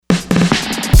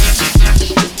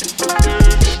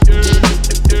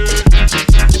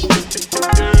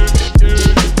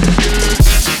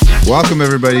Welcome,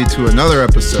 everybody, to another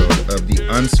episode of the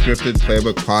Unscripted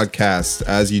Playbook Podcast.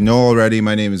 As you know already,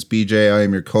 my name is BJ. I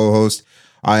am your co-host.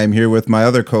 I am here with my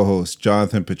other co-host,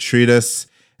 Jonathan Petrides,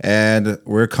 and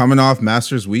we're coming off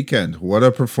Masters Weekend. What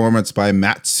a performance by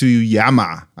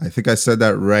Matsuyama. I think I said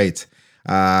that right.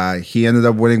 He ended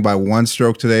up winning by one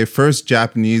stroke today. First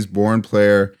Japanese-born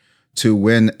player to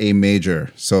win a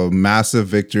major. So massive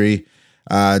victory.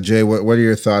 Jay, what are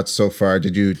your thoughts so far?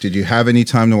 Did you have any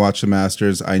time to watch the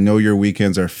Masters? I know your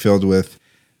weekends are filled with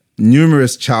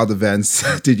numerous child events.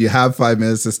 Did you have 5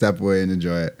 minutes to step away and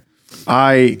enjoy it?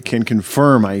 I can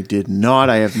confirm I did not.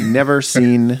 I have never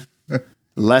seen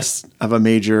less of a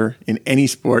major in any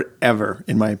sport ever,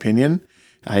 in my opinion.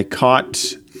 I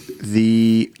caught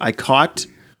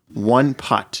one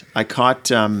putt. I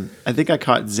think I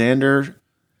caught Xander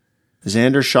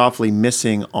Schauffele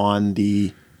missing on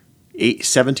the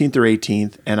 17th or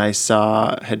 18th, and I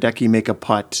saw Hideki make a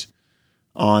putt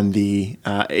on the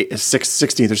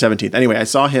 16th or 17th. Anyway, I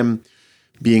saw him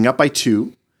being up by 2.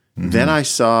 Mm-hmm. Then I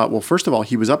saw, first of all,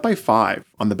 he was up by 5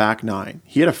 on the back 9.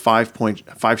 He had a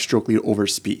 5-stroke lead over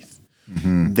Spieth.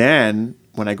 Mm-hmm. Then,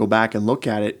 when I go back and look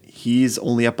at it, he's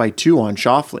only up by 2 on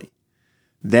Schauffele.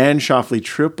 Then Schauffele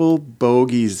triple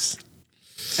bogeys,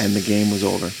 and the game was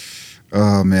over.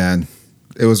 Oh, man.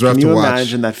 It was rough to watch. Can you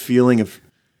imagine that feeling of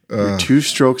you're 2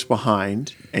 strokes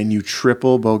behind and you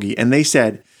triple bogey? And they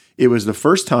said it was the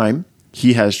first time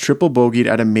he has triple bogeyed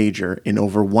at a major in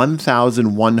over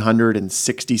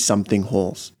 1,160 something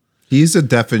holes. He's a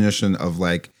definition of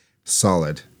like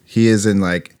solid. He is in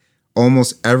like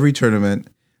almost every tournament,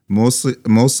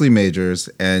 mostly majors,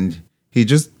 and he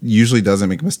just usually doesn't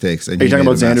make mistakes. And are you talking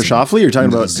about Xander Schauffele? Or you're talking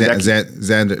about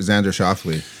Xander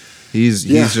Schauffele. He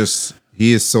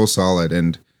is so solid,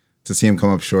 and to see him come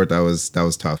up short, that was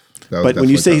tough. But when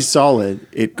you say he's solid,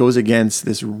 it goes against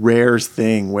this rare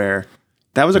thing where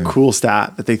that was a cool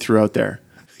stat that they threw out there.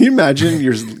 Can you imagine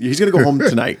he's going to go home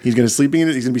tonight. He's going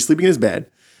to be sleeping in his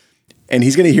bed, and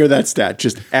he's going to hear that stat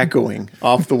just echoing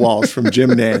off the walls from Jim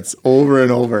Nantz over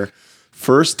and over.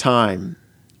 First time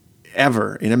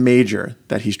ever in a major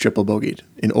that he's triple bogeyed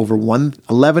in over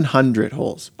 1,100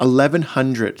 holes.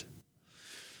 1,100.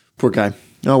 Poor guy.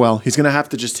 Oh, well, he's going to have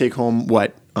to just take home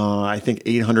I think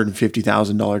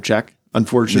 $850,000 check,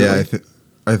 unfortunately. Yeah,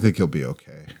 I think he'll be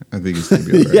okay. I think he's going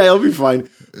to be all right. Yeah, he'll be fine.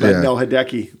 But no,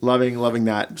 Hideki, loving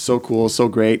that. So cool, so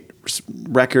great.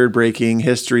 Record-breaking,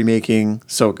 history-making,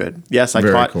 so good. Yes,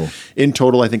 in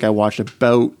total, I think I watched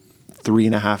about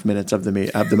 3.5 minutes of the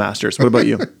Masters. What about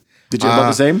you? Did you about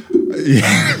the same?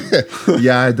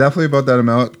 Yeah, definitely about that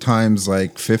amount times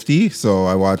like 50. So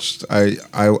I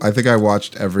think I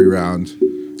watched every round.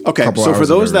 Okay, so for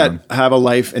those that have a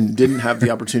life and didn't have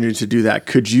the opportunity to do that,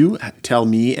 could you tell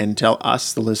me and tell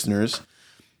us, the listeners,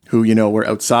 who, were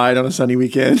outside on a sunny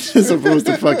weekend as opposed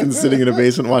to fucking sitting in a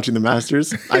basement watching the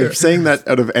Masters? I'm saying that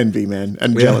out of envy, man,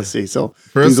 and jealousy. So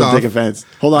please don't take offense.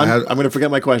 Hold on, I'm going to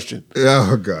forget my question.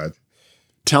 Oh, God.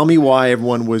 Tell me why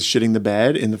everyone was shitting the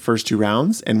bed in the first 2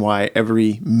 rounds and why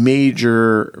every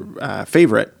major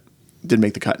favorite didn't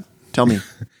make the cut. Tell me.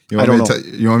 You want me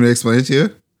to explain it to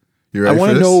you? You ready? I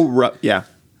want to know. Yeah.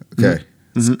 Okay.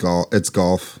 Mm-hmm. It's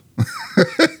golf.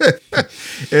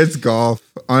 It's golf.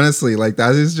 Honestly, like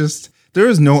that is just, there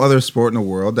is no other sport in the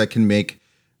world that can make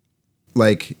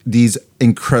like these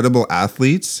incredible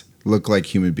athletes look like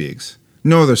human beings.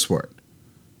 No other sport.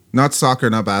 Not soccer,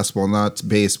 not basketball, not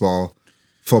baseball,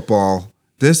 football.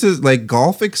 This is like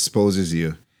golf exposes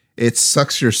you. It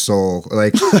sucks your soul.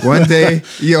 Like one day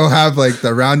you'll have like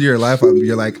the round of your life.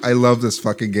 You're like, I love this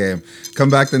fucking game. Come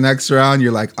back the next round.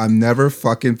 You're like, I'm never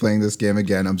fucking playing this game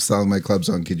again. I'm selling my clubs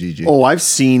on Kijiji. Oh, I've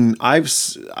seen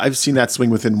that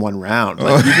swing within 1 round.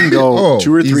 Like you can go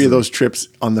 2 or 3 easily. of those trips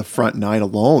on the front 9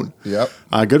 alone. Yep.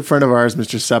 A good friend of ours,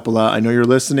 Mr. Seppala, I know you're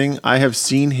listening. I have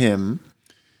seen him.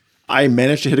 I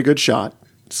managed to hit a good shot.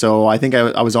 So I think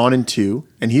I was on in 2,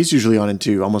 and he's usually on in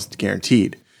 2, almost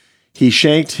guaranteed. He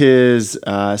shanked his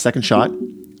second shot,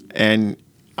 and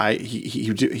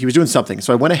he was doing something.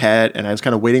 So I went ahead, and I was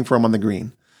kind of waiting for him on the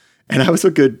green. And I was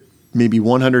a good maybe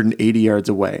 180 yards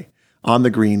away on the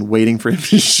green, waiting for him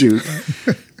to shoot.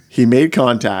 He made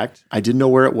contact. I didn't know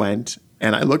where it went.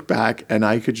 And I looked back, and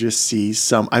I could just see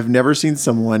I've never seen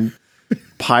someone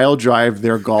pile drive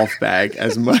their golf bag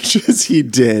as much as he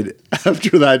did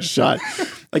after that shot.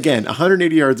 Again,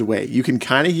 180 yards away. You can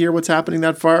kind of hear what's happening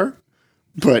that far,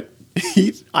 but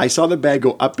I saw the bag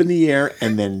go up in the air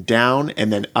and then down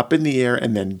and then up in the air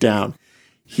and then down.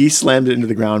 He slammed it into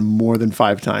the ground more than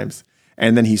 5 times.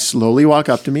 And then he slowly walked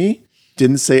up to me,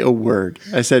 didn't say a word.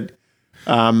 I said,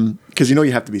 Because you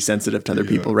have to be sensitive to other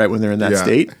people, right, when they're in that Yeah.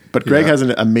 state. But Greg Yeah. has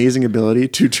an amazing ability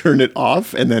to turn it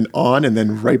off and then on and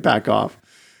then right back off.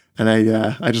 And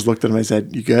I just looked at him. I said,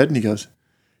 "You good?" And he goes,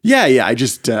 "Yeah. I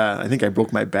just I think I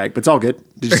broke my bag, but it's all good.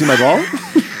 Did you see my ball?"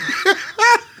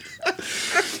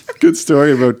 Good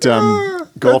story about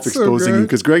golf That's so exposing you, good.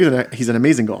 because Greg he's an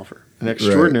amazing golfer, an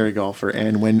extraordinary golfer,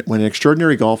 and when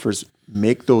extraordinary golfers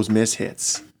make those miss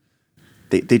hits,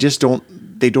 they just don't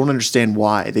understand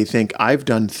why. They think, I've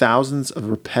done thousands of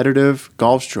repetitive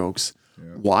golf strokes.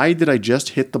 Why did I just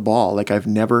hit the ball? Like, I've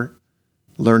never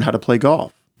learned how to play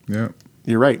golf. Yeah.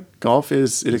 You're right. Golf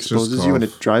exposes you and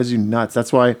golf. it drives you nuts.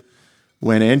 That's why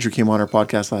when Andrew came on our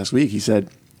podcast last week, he said,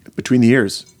 between the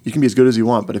ears, you can be as good as you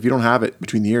want, but if you don't have it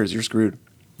between the ears, you're screwed.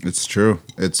 It's true.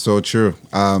 It's so true.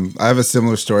 I have a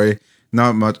similar story,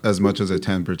 not much as a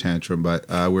temper tantrum, but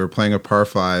we were playing a par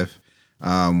 5.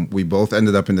 We both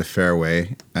ended up in the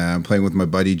fairway. I'm playing with my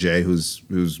buddy Jay,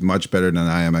 who's much better than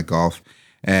I am at golf.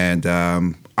 And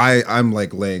I'm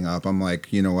like laying up. I'm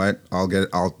like, you know what?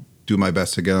 I'll do my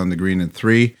best to get on the green in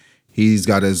 3. He's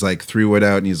got his like 3-wood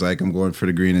out, and he's like, I'm going for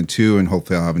the green in 2, and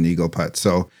hopefully I'll have an eagle putt.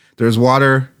 So there's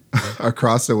water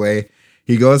across the way.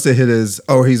 He goes to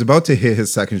he's about to hit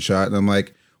his second shot, and I'm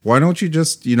like, why don't you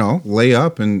just lay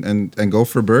up and go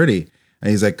for birdie? And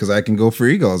he's like, because I can go for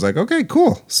eagle. I was like, okay,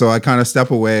 cool. So I kind of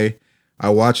step away. I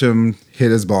watch him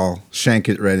hit his ball, shank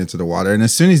it right into the water. And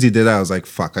as soon as he did that, I was like,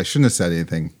 fuck, I shouldn't have said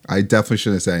anything. I definitely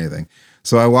shouldn't have said anything.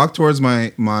 So I walked towards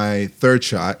my third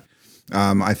shot.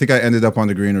 I think I ended up on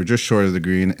the green or just short of the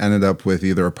green, ended up with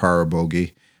either a par or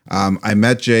bogey. I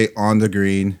met Jay on the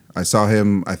green. I saw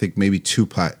him, I think maybe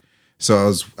 2-putt.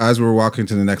 So as we were walking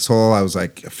to the next hole, I was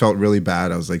like, I felt really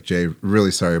bad. I was like, Jay,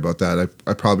 really sorry about that.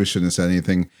 I probably shouldn't have said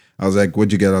anything. I was like,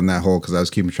 what'd you get on that hole? Because I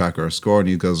was keeping track of our score. And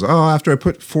he goes, oh, after I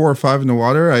put 4 or 5 in the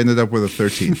water, I ended up with a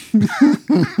 13.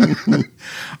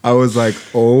 I was like,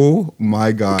 oh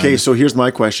my God. Okay, so here's my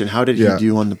question. How did he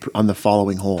do on the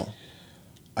following hole?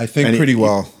 I think pretty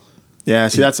well. Yeah,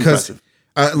 see, that's impressive.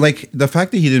 Like the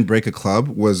fact that he didn't break a club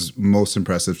was most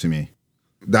impressive to me.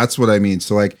 That's what I mean.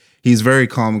 So like, he's very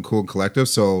calm and cool and collective.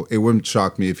 So it wouldn't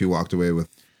shock me if he walked away with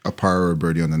a par or a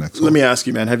birdie on the next hole. Let me ask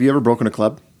you, man, have you ever broken a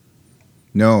club?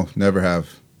 No, never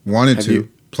have. Wanted to.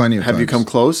 Plenty of times. Have you come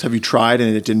close? Have you tried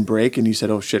and it didn't break and you said,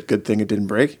 oh shit, good thing it didn't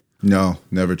break? No,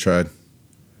 never tried.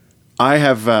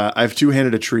 I've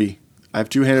two-handed a tree. I've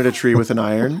two-handed a tree with an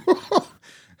iron.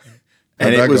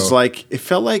 And it was it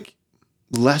felt like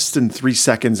less than 3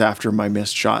 seconds after my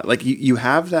missed shot. Like you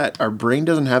have that, our brain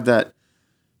doesn't have that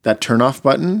turn off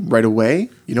button right away.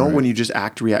 Right. When you just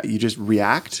you just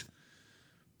react.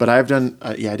 But I've done,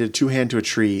 I did a 2-hand to a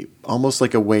tree, almost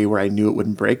like a way where I knew it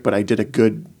wouldn't break, but I did a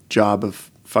good job of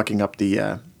fucking up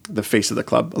the face of the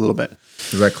club a little bit.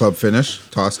 Is that club finish?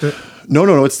 Tossed it?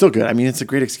 No, it's still good. I mean, it's a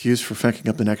great excuse for fucking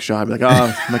up the next shot. I'd be like,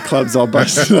 oh, my club's all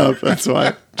busted up. That's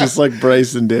why. Just like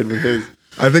Bryson did with his.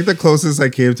 I think the closest I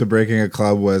came to breaking a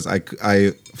club was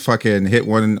I fucking hit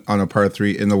one on a par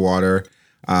 3 in the water,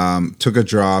 took a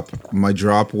drop. My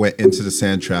drop went into the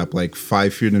sand trap like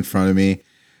 5 feet in front of me.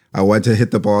 I went to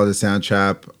hit the ball at the sand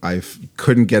trap. I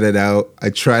couldn't get it out. I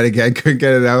tried again, couldn't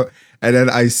get it out. And then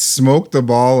I smoked the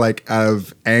ball like out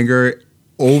of anger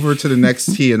over to the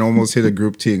next tee and almost hit a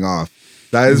group teeing off.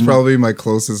 That is probably my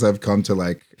closest I've come to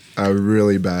like a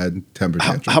really bad temper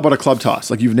tantrum. How about a club toss?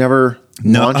 Like you've never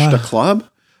launched a club?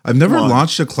 I've never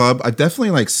launched a club. I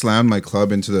definitely like slammed my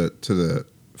club into the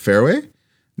fairway.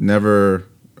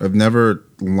 I've never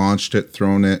launched it,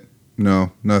 thrown it.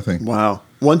 No, nothing. Wow.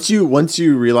 Once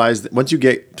you realize that, once you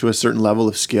get to a certain level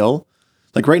of skill,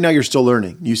 like right now you're still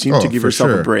learning. You seem to give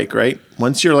yourself a break, right?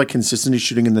 Once you're like consistently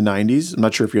shooting in the 90s, I'm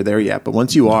not sure if you're there yet, but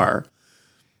once you are,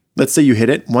 let's say you hit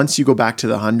it, once you go back to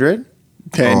the 100,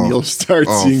 then you'll start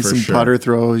seeing some putter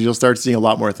throws. You'll start seeing a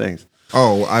lot more things.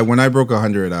 When I broke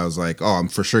 100, I was like, I'm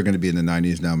for sure going to be in the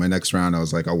 90s now. My next round, I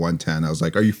was like a 110. I was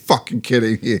like, are you fucking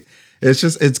kidding me?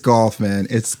 It's golf, man.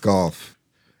 It's golf.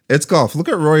 It's golf. Look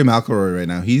at Rory McIlroy right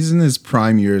now. He's in his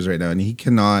prime years right now, and he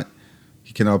cannot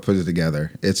put it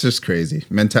together. It's just crazy.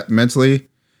 Mentally,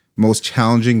 most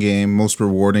challenging game, most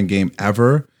rewarding game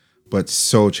ever, but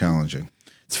so challenging.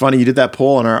 It's funny, you did that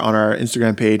poll on our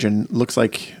Instagram page, and it looks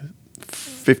like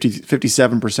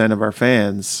 57% of our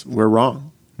fans were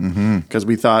wrong. Because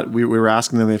we thought we were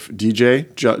asking them if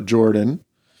DJ, Jordan,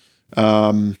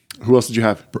 who else did you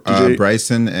have?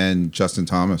 Bryson and Justin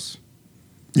Thomas.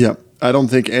 Yeah. I don't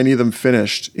think any of them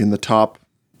finished in the top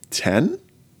 10.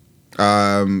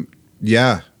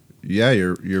 Yeah,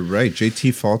 you're right.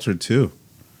 JT faltered too.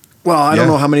 Well, I don't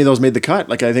Yeah. know how many of those made the cut.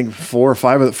 Like I think four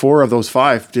of those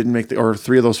five didn't make the, or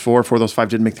three of those four of those five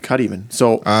didn't make the cut even.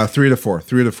 So 3 to 4.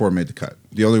 3 to 4 made the cut.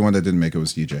 The only one that didn't make it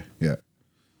was DJ. Yeah.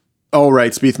 oh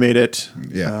right, Spieth made it.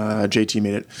 Yeah. JT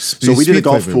made it. So we did a Spieth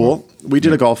golf played pool. We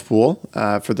did a golf pool.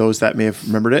 For those that may have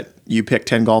remembered it, you picked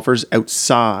 10 golfers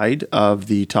outside of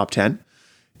the top 10.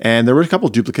 And there were a couple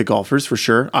duplicate golfers for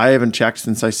sure. I haven't checked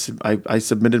since I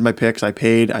submitted my picks. I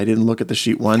paid. I didn't look at the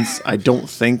sheet once. I don't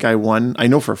think I won. I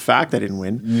know for a fact I didn't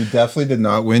win. You definitely did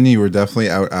not win. You were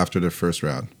definitely out after the first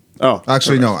round. Oh,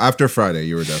 Actually, no. After Friday,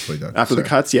 you were definitely done. after the Sorry.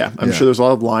 cuts, yeah. I'm sure there's a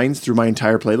lot of lines through my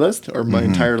entire playlist or my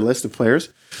entire list of players.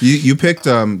 You picked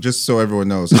just so everyone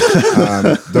knows.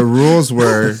 The rules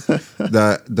were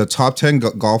the top 10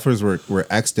 golfers were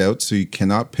X'd out, so you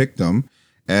cannot pick them.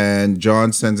 And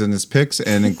John sends in his picks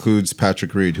and includes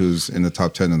Patrick Reed, who's in the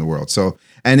top 10 in the world. So,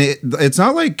 and it's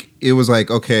not like it was like,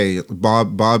 okay,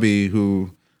 Bobby,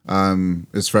 who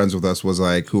is friends with us, was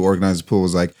like, who organized the pool,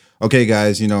 was like, okay,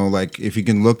 guys, like if you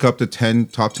can look up the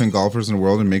top 10 golfers in the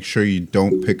world and make sure you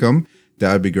don't pick them,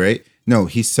 that would be great. No,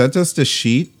 he sent us the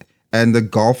sheet and the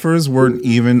golfers weren't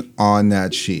even on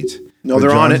that sheet. No, But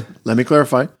they're on John- it. Let me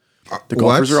clarify. The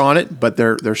golfers what? are on it, but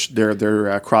they're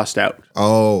crossed out.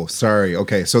 Oh, sorry.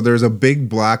 Okay, so there's a big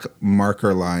black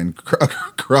marker line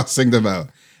crossing them out,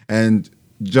 and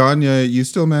John, you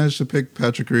still managed to pick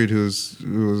Patrick Reed, who's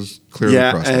clearly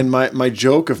crossed out. And my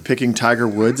joke of picking Tiger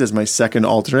Woods as my second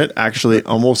alternate actually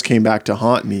almost came back to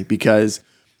haunt me because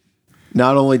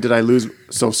not only did I lose,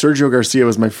 so Sergio Garcia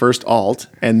was my first alt,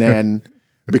 and then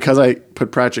because I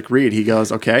put Patrick Reed, he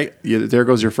goes, okay, there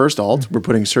goes your first alt. We're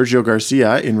putting Sergio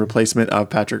Garcia in replacement of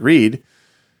Patrick Reed.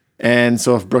 And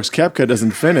so if Brooks Koepka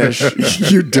doesn't finish,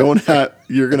 you're going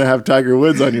to have Tiger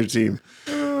Woods on your team.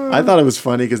 I thought it was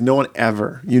funny because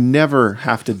you never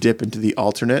have to dip into the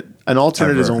alternate. An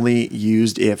alternate is Ever. only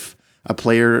used if a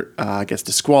player gets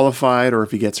disqualified or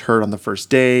if he gets hurt on the first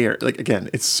day, or like, again,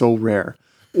 it's so rare.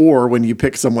 Or when you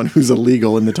pick someone who's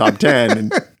illegal in the top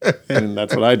 10, and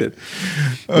that's what I did.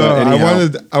 But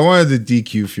I wanted the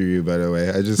DQ for you, by the way.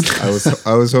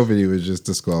 I was hoping he would just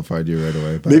disqualified you right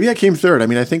away. But maybe I came third. I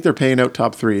mean, I think they're paying out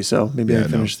top 3, so maybe I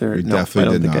finished third. you No, I definitely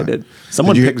don't did think I not. did.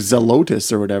 Someone Did you- picked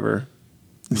Zelotis or whatever.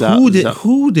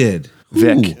 Who did?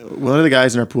 Vic. One of the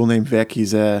guys in our pool named Vic.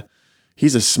 He's a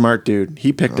smart dude.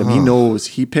 He picked him. He knows.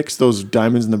 He picks those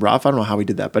diamonds in the rough. I don't know how he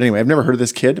did that. But anyway, I've never heard of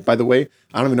this kid, by the way.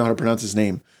 I don't even know how to pronounce his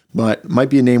name. But might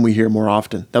be a name we hear more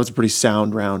often. That was a pretty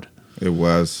sound round. It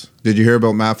was. Did you hear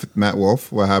about Matt Wolf?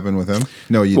 What happened with him?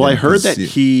 No, you Well, I didn't. heard that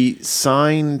he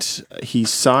signed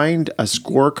a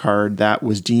scorecard that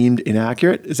was deemed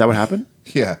inaccurate. Is that what happened?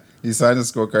 Yeah, he signed a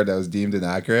scorecard that was deemed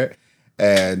inaccurate,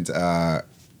 and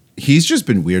he's just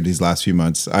been weird these last few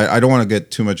months. I don't want to get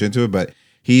too much into it, but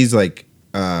he's like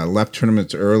left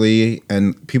tournaments early,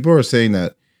 and people are saying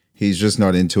that he's just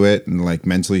not into it, and like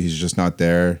mentally he's just not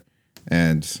there,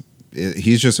 and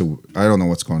he's just I don't know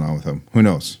what's going on with him. Who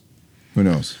knows?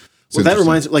 It's Well, that interesting.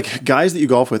 reminds like guys that you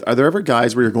golf with. Are there ever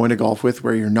guys where you're going to golf with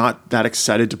where you're not that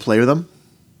excited to play with them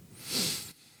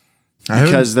I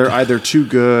haven't- because they're either too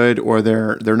good or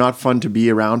they're not fun to be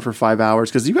around for 5 hours?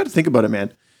 Because you got to think about it,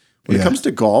 man. When it Yeah. comes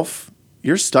to golf,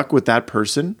 you're stuck with that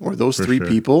person or those three sure.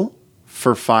 people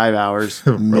for 5 hours,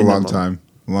 a long time,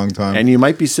 and you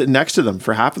might be sitting next to them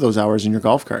for half of those hours in your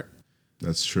golf cart.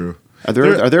 That's true. Are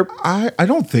there? I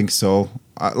don't think so.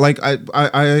 I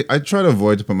try to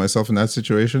avoid to put myself in that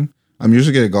situation. I'm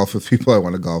usually going to golf with people I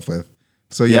want to golf with.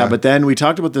 So Yeah, yeah, but then we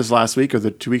talked about this last week or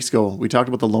 2 weeks ago. We talked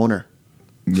about the loner.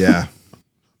 yeah.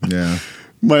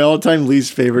 My all-time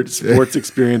least favorite sports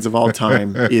experience of all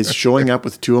time is showing up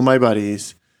with two of my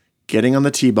buddies, getting on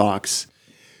the tee box,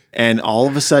 and all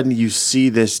of a sudden you see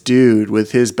this dude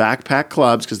with his backpack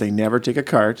clubs because they never take a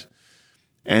cart,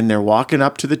 and they're walking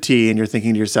up to the tee, and you're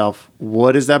thinking to yourself,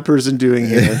 what is that person doing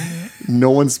here?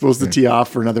 No one's supposed to tee off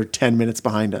for another 10 minutes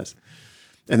behind us.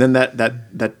 And then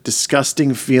that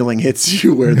disgusting feeling hits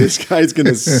you where this guy's going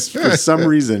to, for some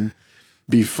reason,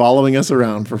 be following us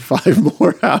around for 5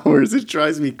 more hours. It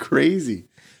drives me crazy.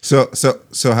 So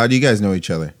how do you guys know each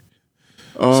other?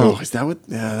 Oh, is that what?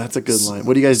 Yeah, that's a good line.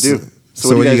 What do you guys do?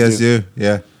 So what do you guys do?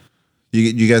 Yeah,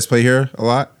 you guys play here a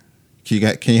lot.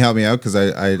 Can you help me out because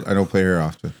I don't play here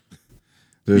often.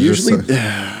 There's Usually,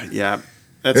 just yeah,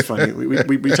 that's funny.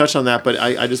 we touched on that, but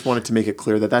I just wanted to make it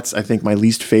clear that that's I think my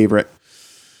least favorite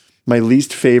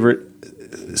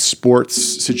sports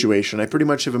situation. I pretty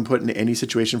much have been put in any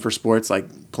situation for sports,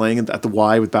 like playing at the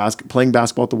Y with playing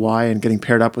basketball at the Y and getting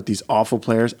paired up with these awful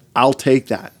players. I'll take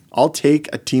that. I'll take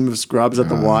a team of scrubs at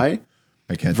the Y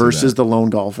I can't do versus that. the lone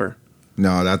golfer.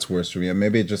 No, that's worse for me.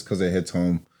 Maybe just because it hits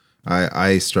home.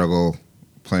 I struggle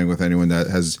playing with anyone that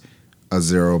has a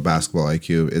 0 basketball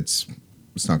IQ, it's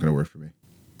not going to work for me.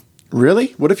 Really?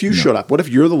 What if you showed up? What if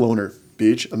you're the loner,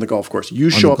 Beach, on the golf course? You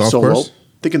On show the up golf solo, course?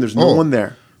 thinking there's no one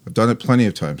there. I've done it plenty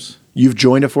of times. You've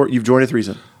joined a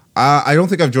threesome. I don't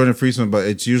think I've joined a threesome, but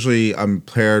it's usually I'm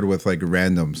paired with like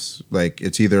randoms. Like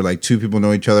it's either like 2 people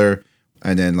know each other,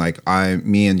 and then like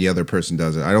me and the other person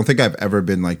does it. I don't think I've ever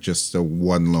been like just a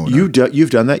one loner. You've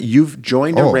done that. You've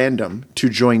joined a random to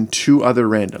join 2 other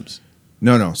randoms.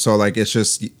 No. So like it's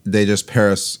just they just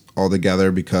pair us all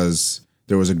together because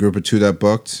there was a group of 2 that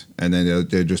booked, and then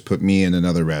they just put me and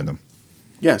another random.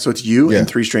 Yeah, so it's you and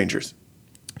 3 strangers.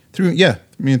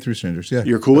 Me and 3 strangers. Yeah,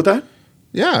 You're cool with that?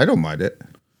 Yeah, I don't mind it.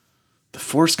 The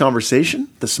forced conversation,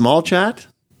 the small chat.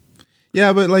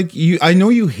 Yeah, but like I know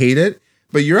you hate it,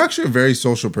 but you're actually a very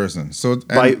social person. So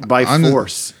by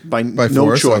force, by no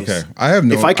force? choice. Okay, I have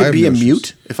no. If I could be a choice.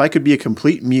 mute, if I could be a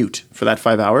complete mute for that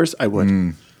 5 hours, I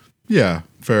would. Yeah,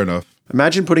 fair enough.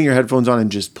 Imagine putting your headphones on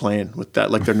and just playing with that,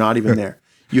 like they're not even there.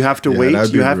 You have to wait.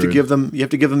 that'd You be have rude. to give them. You have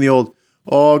to give them the old,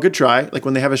 "Oh, good try." Like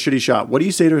when they have a shitty shot. What do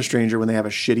you say to a stranger when they have a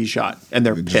shitty shot and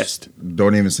they're pissed?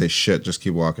 Don't even say shit. Just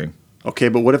keep walking. Okay,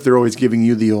 but what if they're always giving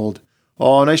you the old,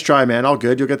 "Oh, nice try, man. All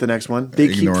good. You'll get the next one." They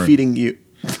Ignore keep it. feeding you.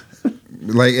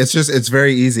 Like it's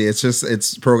very easy.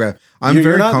 It's programmed.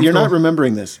 You're not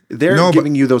remembering this. They're No, but-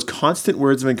 giving you those constant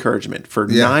words of encouragement for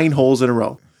 9 holes in a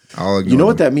row. I'll ignore You know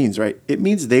what them. that means, right? It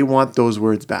means they want those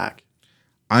words back.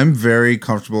 I'm very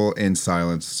comfortable in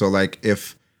silence. So like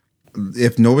if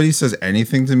nobody says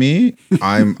anything to me,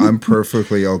 I'm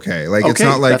perfectly okay. Like it's Okay,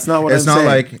 not like that's not what it's I'm not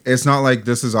saying. like it's not like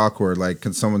this is awkward. Like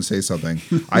can someone say something?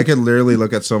 I could literally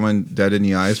look at someone dead in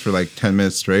the eyes for like 10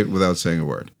 minutes straight without saying a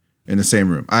word in the same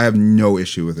room. I have no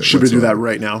issue with it. Should we do that whatsoever.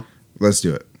 right now? Let's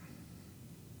do it.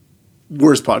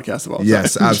 Worst podcast of all time.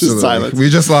 Yes, Just absolutely. silence. We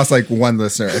just lost like 1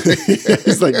 listener.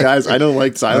 He's like, guys, I don't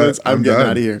like silence. I'm getting done.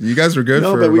 out of here. You guys were good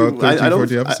for about 13,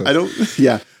 14 episodes. I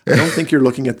don't think you're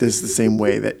looking at this the same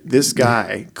way. That this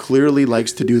guy clearly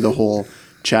likes to do the whole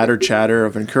chatter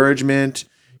of encouragement.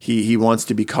 He wants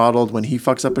to be coddled when he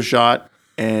fucks up a shot,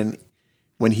 and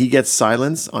when he gets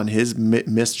silence on his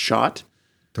missed shot,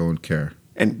 Don't care.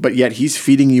 but yet he's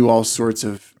feeding you all sorts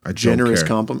of don't generous care.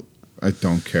 compliment. I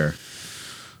don't care.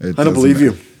 I don't believe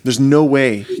you. There's no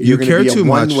way you're going care to be too a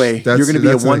much. one-way. That's- You're going to be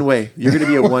a that's like- one-way. You're going to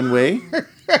be a one-way.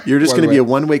 You're just going to be a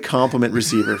one-way compliment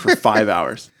receiver for 5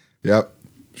 hours. Yep.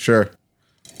 Sure.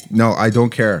 No, I don't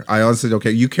care. I honestly don't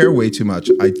care. You care way too much.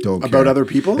 I don't care. About other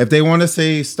people? If they want to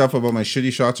say stuff about my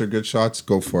shitty shots or good shots,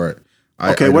 go for it.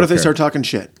 Okay, what if they start talking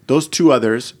shit? Those 2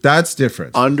 others That's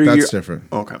different. under That's your different.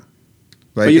 Okay, Like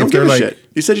but you don't if give they're a like, shit.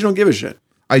 You said you don't give a shit.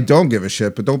 I don't give a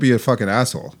shit, but don't be a fucking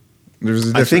asshole. There's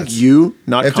a difference. I think you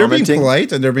not if they're being commenting.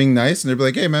 polite and they're being nice and they're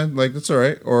like, hey man, like that's all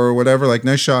right, or whatever, like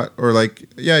nice shot, or like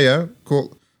yeah,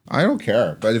 cool. I don't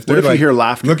care. But if they're if you like, hear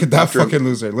laughter look at that after- fucking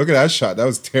loser, look at that shot, that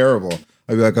was terrible.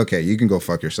 I'd be like, okay, you can go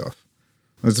fuck yourself.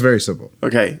 It's very simple.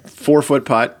 Okay, 4-foot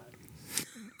putt,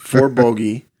 4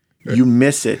 bogey. You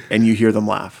miss it and you hear them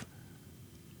laugh.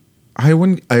 I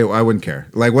wouldn't care.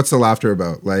 Like, what's the laughter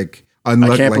about? Like,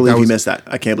 unlucky. I can't like, believe you was, missed that.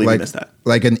 I can't believe like, you missed that.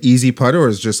 Like an easy putt, or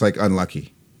is just like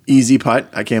unlucky? Easy putt.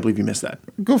 I can't believe you missed that.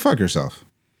 Go fuck yourself.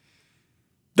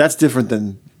 That's different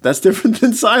than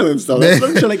silence, though. That's what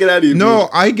I'm trying to get at of you. No,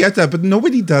 I get that, but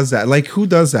nobody does that. Like, who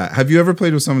does that? Have you ever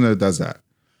played with someone that does that?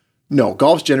 No,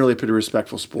 golf's generally a pretty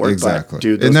respectful sport. Exactly. But,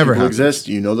 dude, It those never people happens. exist.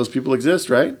 You know those people exist,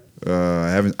 right?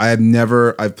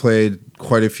 I've played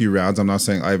quite a few rounds. I'm not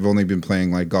saying I've only been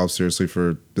playing like golf seriously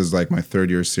this is like my 3rd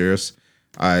year serious.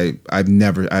 I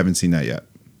haven't seen that yet.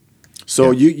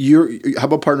 So you're how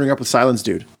about partnering up with Silence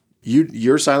Dude?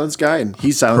 You're Silence guy and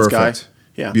he's Silence Perfect.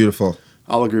 guy. Yeah. Beautiful.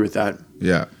 I'll agree with that.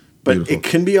 Yeah. But Beautiful. it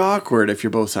can be awkward if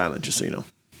you're both silent, just so you know.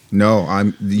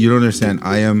 No, you don't understand.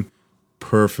 I am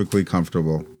perfectly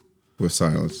comfortable with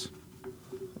silence.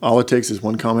 All it takes is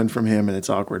one comment from him and it's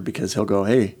awkward because he'll go,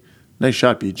 "Hey, nice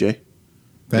shot, BJ."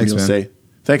 Thanks, and you'll man. say,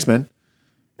 "Thanks, man."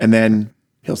 And then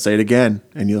he'll say it again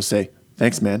and you'll say,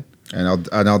 "Thanks, man." And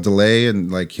I'll delay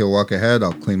and like he'll walk ahead.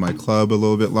 I'll clean my club a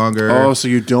little bit longer. Oh, so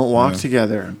you don't walk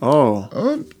together. Oh.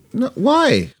 Oh, no,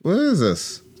 why? What is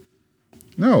this?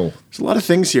 No. There's a lot of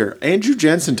things here. Andrew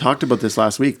Jensen talked about this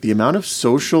last week. The amount of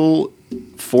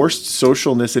forced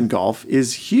socialness in golf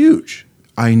is huge.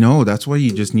 I know. That's why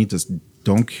you just need to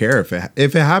don't care if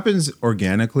it happens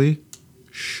organically.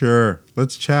 Sure,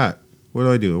 let's chat.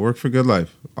 What do? I work for Good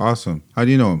Life. Awesome. How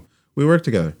do you know him? We work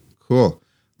together. Cool.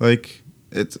 Like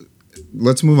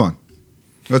let's move on.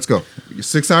 Let's go.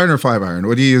 6-iron or 5-iron?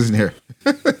 What are you using here?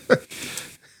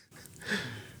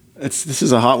 This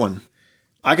is a hot one.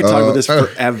 I could talk about this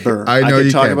forever. I know could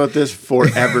you talk can. about this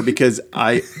forever because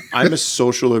I'm a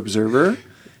social observer,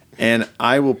 and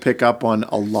I will pick up on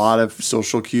a lot of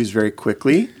social cues very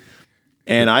quickly.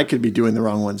 And I could be doing the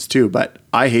wrong ones too, but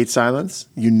I hate silence.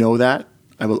 You know that.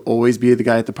 I will always be the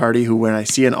guy at the party who, when I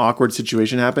see an awkward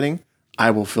situation happening,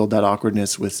 I will fill that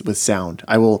awkwardness with sound.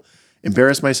 I will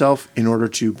embarrass myself in order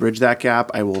to bridge that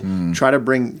gap. I will try to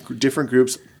bring different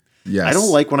groups. Yes. I don't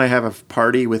like when I have a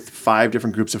party with 5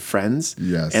 different groups of friends,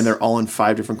 Yes. and they're all in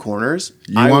 5 different corners.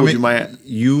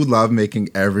 You love making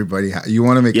everybody you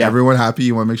want to make everyone happy.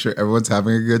 You want to make sure everyone's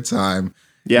having a good time.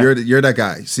 Yeah. You're that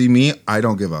guy. See me, I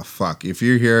don't give a fuck. If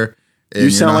you're here and You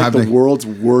you're sound not like having, the world's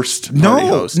worst party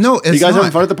host. No, it's you guys not.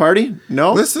 having fun at the party?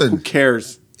 No? Listen. Who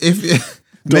cares? if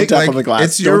Don't tap on the glass.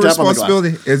 It's your Don't tap on the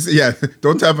glass. responsibility.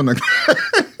 Don't tap on the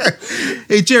glass.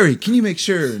 Hey Jerry, can you make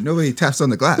sure nobody taps on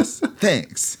the glass?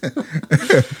 Thanks.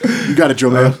 You got it,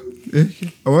 Joe Man.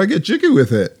 I want to get jiggy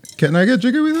with it. Can I get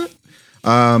jiggy with it?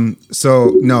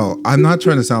 So no, I'm not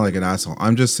trying to sound like an asshole.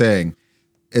 I'm just saying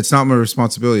it's not my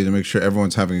responsibility to make sure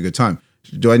everyone's having a good time.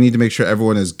 Do I need to make sure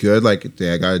everyone is good? Like,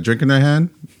 they got a drink in their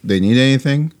hand? They need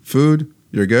anything? Food?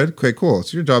 You're good? Okay, cool.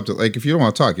 It's your job to, like, if you don't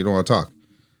want to talk, you don't want to talk.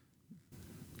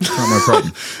 It's not my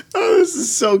problem. Oh, this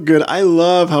is so good. I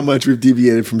love how much we've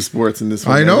deviated from sports in this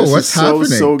one. I know. This What's is happening?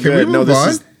 So Can good. we No, move this on?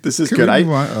 is Can good. we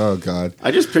move on? Oh, God.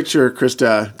 I just picture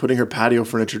Krista putting her patio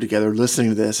furniture together, listening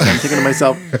to this, and I'm thinking to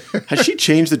myself, has she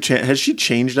changed has she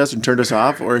changed us and turned us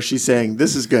off, or is she saying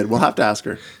this is good? We'll have to ask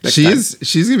her. She's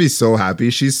gonna be so happy.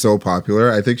 She's so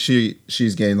popular. I think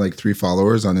she's gained like 3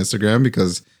 followers on Instagram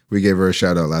because we gave her a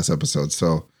shout out last episode.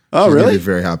 So Oh, she's gonna really? be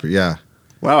very happy. Yeah.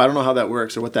 Wow, I don't know how that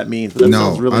works or what that means, but that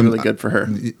sounds really good for her.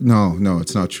 No,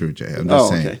 it's not true, Jay. I'm just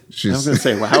saying. Okay. I was going to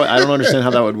say, well, I don't understand how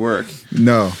that would work.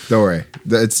 No, don't worry.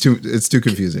 It's too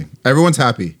confusing. Everyone's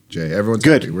happy, Jay. Everyone's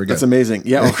Good. happy. We're good. That's amazing.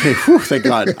 Yeah. Okay. Whew, thank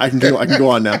God. I can go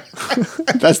on now.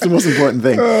 That's the most important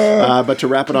thing. But to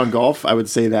wrap it on golf, I would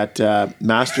say that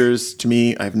Masters, to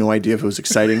me, I have no idea if it was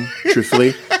exciting,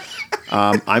 truthfully.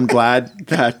 I'm glad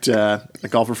that a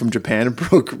golfer from Japan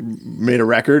made a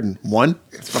record and won.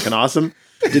 It's fucking awesome.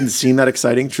 It didn't seem that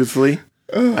exciting, truthfully.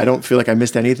 I don't feel like I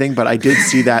missed anything, but I did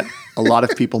see that a lot of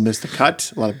people missed the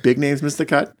cut. A lot of big names missed the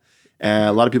cut.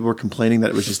 A lot of people were complaining that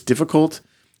it was just difficult.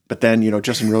 But then,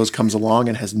 Justin Rose comes along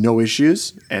and has no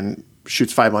issues and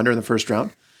shoots 5 under in the first round.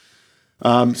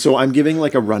 So I'm giving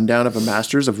like a rundown of a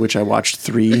Masters, of which I watched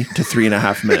 3 to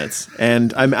 3.5 minutes.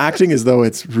 And I'm acting as though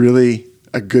it's really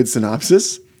a good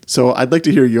synopsis. So I'd like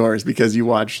to hear yours because you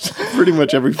watched pretty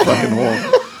much every fucking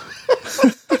hole.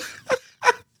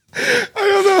 I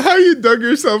don't know how you dug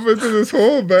yourself into this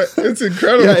hole, but it's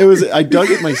incredible. Yeah, I dug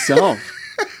it myself.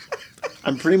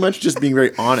 I'm pretty much just being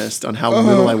very honest on how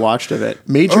little I watched of it.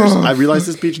 Majors, I realize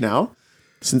this, Beach, now.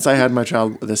 Since I had my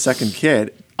child, the second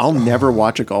kid, I'll never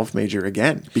watch a golf major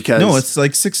again because No, it's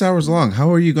like 6 hours long.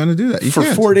 How are you going to do that? You for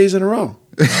can't. 4 days in a row.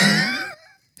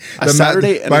 A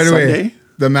Saturday and a Sunday.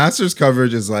 The Masters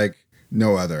coverage is like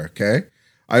no other. Okay,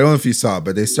 I don't know if you saw,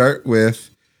 but they start with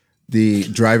the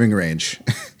driving range,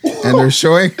 and they're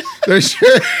showing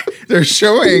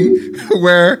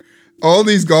where all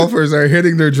these golfers are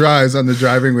hitting their drives on the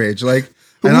driving range. Like,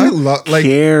 and I love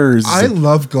cares? I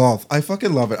love golf. I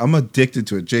fucking love it. I'm addicted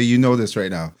to it. Jay, you know this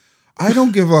right now. I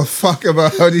don't give a fuck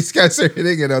about how these guys are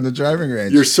hitting it on the driving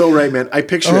range. You're so right, man. I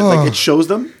picture it like it shows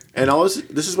them, and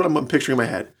this is what I'm picturing in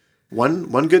my head.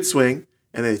 One good swing.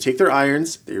 And they take their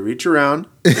irons, they reach around,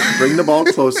 bring the ball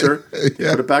closer,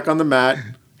 put it back on the mat,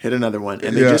 hit another one.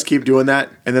 And they just keep doing that.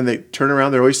 And then they turn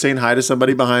around. They're always saying hi to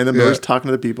somebody behind them. They're always talking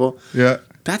to the people. Yeah.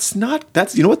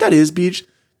 You know what that is, Beach?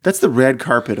 That's the red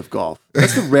carpet of golf.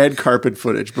 That's the red carpet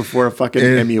footage before a fucking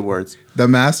Emmy Awards. The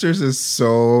Masters is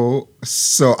so,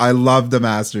 I love the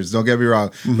Masters. Don't get me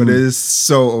wrong. But it is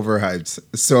so overhyped.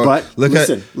 So but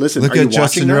listen. Look at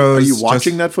Justin Rose. Are you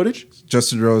watching that footage?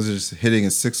 Justin Rose is hitting a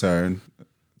 6-iron.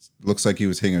 Looks like he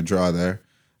was hitting a draw there.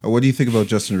 What do you think about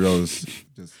Justin Rose?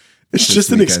 It's just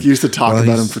an excuse to talk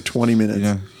about him for 20 minutes.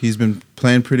 Yeah, he's been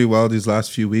playing pretty well these last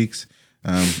few weeks.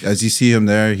 As you see him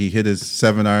there, he hit his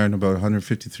 7-iron about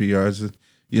 153 yards. It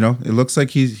looks like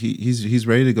he's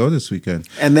ready to go this weekend.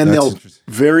 And then they'll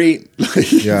very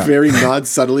nod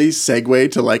subtly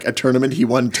segue to like a tournament he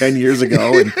won 10 years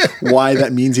ago and why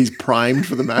that means he's primed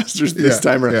for the Masters this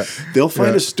time around. Yeah. They'll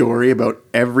find a story about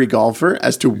every golfer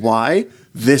as to why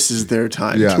this is their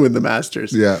time to win the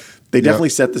Masters. Yeah. They definitely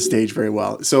set the stage very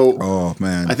well. So, oh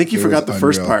man, I think you forgot the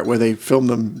first part where they filmed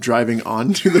them driving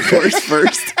onto the course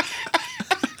first.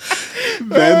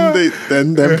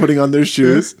 then them putting on their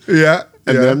shoes. Yeah.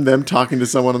 And them talking to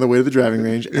someone on the way to the driving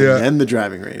range, and then the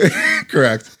driving range.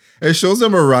 Correct. It shows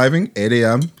them arriving 8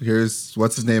 a.m. Here's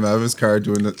what's his name out of his car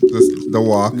doing the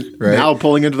walk. Right now,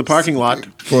 pulling into the parking lot.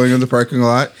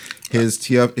 His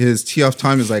tee off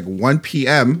time is like 1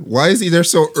 p.m. Why is he there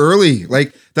so early?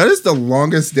 Like, that is the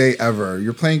longest day ever.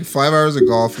 You're playing 5 hours of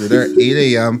golf. You're there at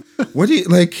 8 a.m. What do you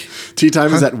like? Tee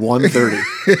time is at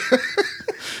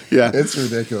 1:30. Yeah, It's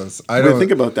ridiculous. But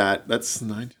think about that. That's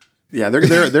 9. Yeah,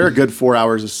 they're a good 4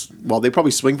 hours. Well, they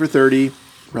probably swing for 30,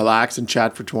 relax and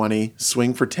chat for 20,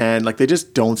 swing for 10. Like, they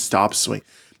just don't stop swing.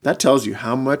 That tells you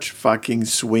how much fucking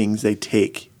swings they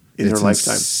take in their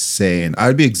lifetime. Insane.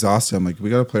 I'd be exhausted. I'm like, we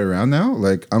got to play around now?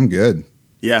 Like, I'm good.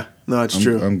 Yeah, no, it's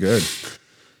true. I'm good.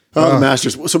 Oh, the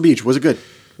Masters. So, Beach, was it good?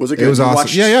 Was it good? It was You awesome.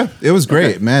 watched- Yeah. It was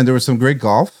great, man. There was some great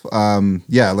golf.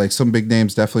 Like some big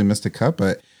names definitely missed a cut,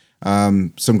 but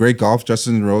some great golf.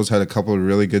 Justin Rose had a couple of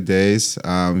really good days.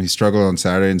 He struggled on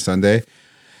Saturday and Sunday.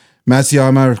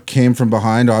 Matsuyama came from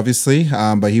behind, obviously,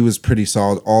 but he was pretty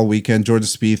solid all weekend. Jordan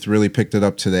Spieth really picked it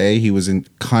up today. He was in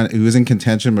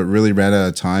contention, but really ran out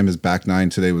of time. His back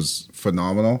nine today was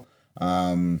phenomenal.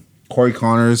 Corey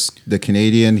Connors, the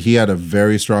Canadian, he had a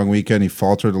very strong weekend. He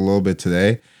faltered a little bit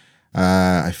today.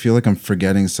 I feel like I'm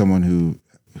forgetting someone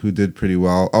who did pretty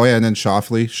well. Oh yeah, and then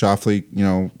Schauffele.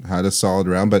 Schauffele, had a solid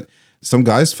round, but some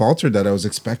guys faltered that I was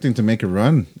expecting to make a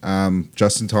run.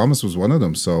 Justin Thomas was one of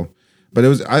them. So. But it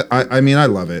was, I mean, I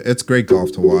love it. It's great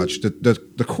golf to watch.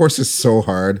 The course is so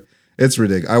hard. It's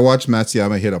ridiculous. I watched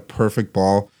Matsuyama hit a perfect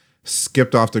ball,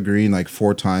 skipped off the green like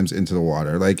 4 times into the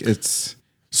water. Like, it's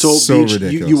so Beach,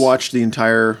 ridiculous. You watched the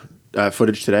entire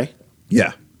footage today?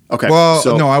 Yeah. Okay. Well,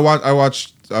 so, no, I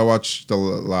watched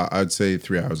I'd say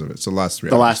 3 hours of it. So the last 3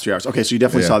 hours. The last 3 hours. Okay, so you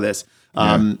definitely Yeah. saw this.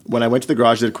 When I went to the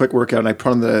garage, did a quick workout, and I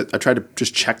tried to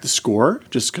just check the score,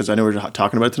 just because I know we're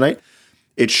talking about it tonight.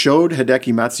 It showed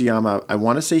Hideki Matsuyama, I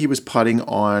want to say he was putting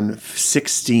on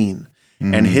 16,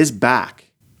 and his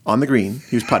back on the green,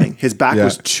 he was putting, his back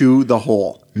was to the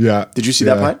hole. Yeah. Did you see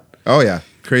that putt? Oh, yeah.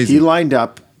 Crazy. He lined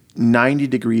up 90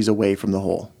 degrees away from the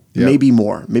hole, Yeah. maybe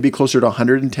more, maybe closer to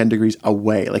 110 degrees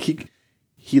away. Like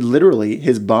he literally,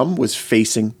 his bum was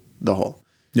facing the hole.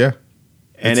 Yeah.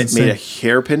 And It's it made a insane.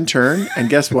 hairpin turn. And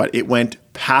guess what? It went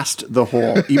past the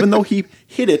hole. Even though he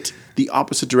hit it the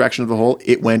opposite direction of the hole,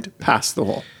 it went past the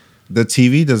hole. The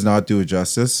TV does not do it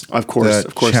justice. Of course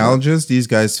not. Challenges these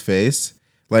guys face,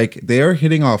 like, they are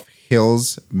hitting off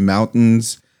hills,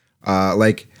 mountains.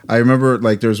 Like, I remember,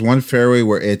 like, there's one fairway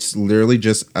where it's literally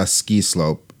just a ski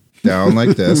slope down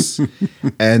like this,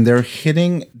 and they're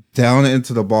hitting down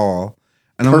into the ball.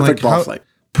 And Perfect I'm like, ball flight.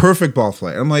 Perfect ball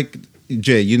flight. I'm like,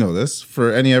 Jay, you know this.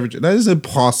 For any average, that is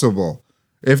impossible.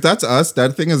 If that's us,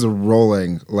 that thing is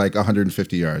rolling like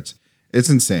 150 yards. It's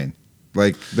insane.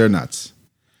 Like, they're nuts.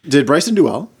 Did Bryson do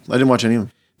well? I didn't watch any of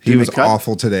them. He was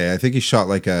awful today. I think he shot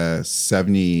like a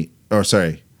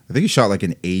I think he shot like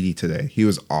an 80 today. He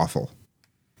was awful.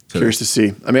 Curious to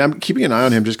see. I mean, I'm keeping an eye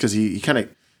on him just because he kind of,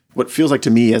 what feels like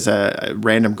to me as a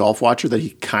random golf watcher, that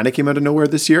he kind of came out of nowhere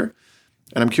this year.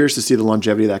 And I'm curious to see the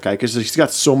longevity of that guy because he's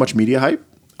got so much media hype.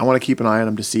 I want to keep an eye on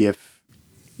him to see if,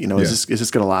 is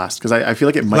this going to last? Because I feel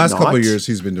like it might Last not. couple of years,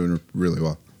 he's been doing really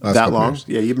well. That long?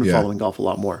 Yeah, you've been following golf a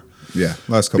lot more. Yeah,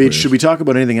 last couple of years. Should we talk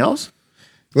about anything else?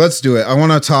 Let's do it. I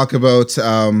want to talk about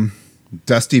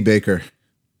Dusty Baker.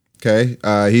 Okay,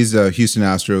 he's a Houston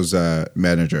Astros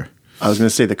manager. I was going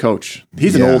to say the coach.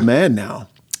 He's an old man now.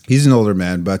 He's an older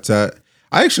man, but I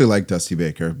actually like Dusty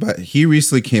Baker. But he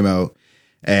recently came out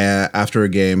after a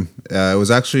game. It was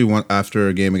actually after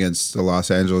a game against the Los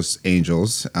Angeles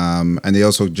Angels, and they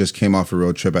also just came off a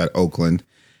road trip at Oakland.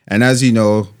 And as you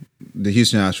know, the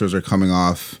Houston Astros are coming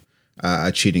off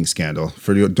a cheating scandal.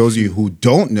 For those of you who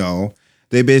don't know,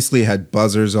 they basically had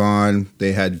buzzers on.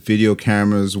 They had video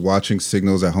cameras watching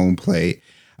signals at home plate.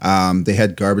 They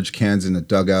had garbage cans in the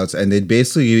dugouts, and they'd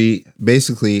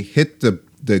basically hit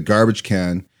the garbage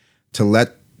can to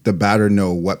let the batter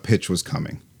know what pitch was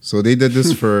coming. So they did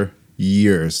this for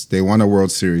years. They won a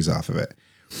World Series off of it.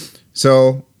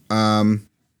 So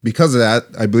because of that,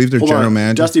 I believe their general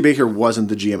manager... Dusty Baker wasn't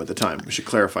the GM at the time. We should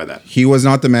clarify that. He was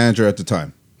not the manager at the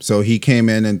time. So he came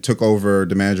in and took over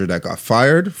the manager that got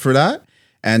fired for that,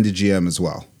 and the GM as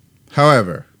well.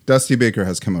 However, Dusty Baker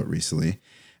has come out recently,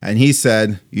 and he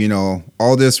said,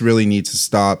 all this really needs to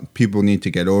stop. People need to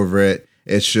get over it.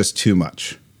 It's just too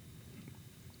much.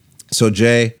 So,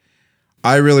 Jay,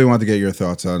 I really want to get your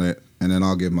thoughts on it, and then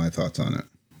I'll give my thoughts on it.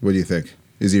 What do you think?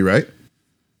 Is he right?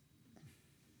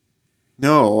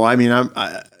 No, I mean,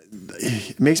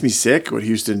 it makes me sick what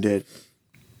Houston did.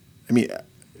 I mean,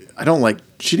 I don't like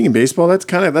cheating in baseball.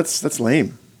 That's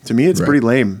lame. To me, it's pretty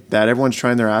lame that everyone's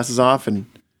trying their asses off. And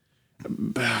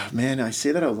man, I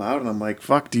say that out loud and I'm like,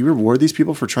 fuck, do you reward these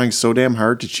people for trying so damn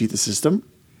hard to cheat the system?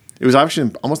 It was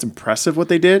obviously almost impressive what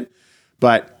they did,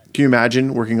 but Can you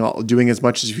imagine doing as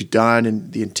much as you've done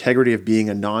and the integrity of being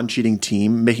a non-cheating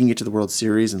team, making it to the World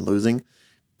Series and losing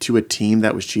to a team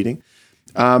that was cheating?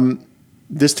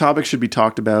 This topic should be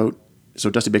talked about. So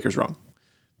Dusty Baker's wrong.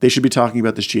 They should be talking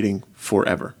about this cheating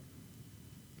forever.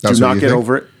 Do not get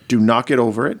over it. Do not get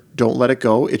over it. Don't let it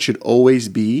go. It should always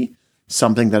be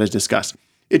something that is discussed.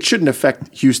 It shouldn't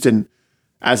affect Houston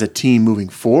as a team moving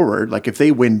forward. Like if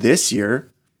they win this year,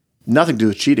 nothing to do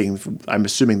with cheating. I'm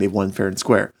assuming they've won fair and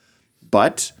square.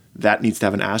 But that needs to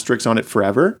have an asterisk on it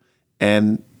forever.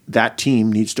 And that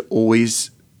team needs to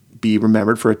always be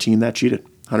remembered for a team that cheated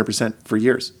 100% for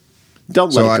years.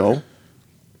 Don't let it go.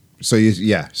 So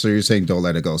you're saying don't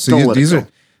let it go. So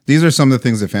these are some of the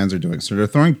things that fans are doing. So they're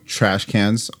throwing trash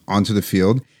cans onto the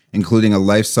field, including a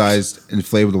life-sized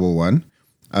inflatable one,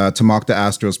 to mock the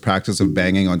Astros' practice of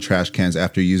banging on trash cans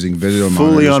after using video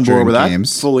monitors during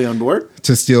games. Fully on board.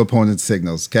 To steal opponents'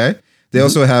 signals. Okay. They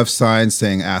also have signs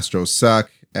saying Astros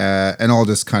suck and all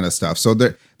this kind of stuff. So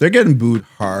they're getting booed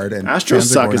hard. And Astros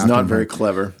suck is not very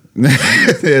clever.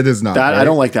 It is not. Right? I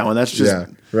don't like that one. That's just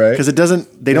right because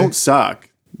they don't suck.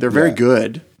 They're very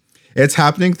good. It's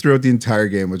happening throughout the entire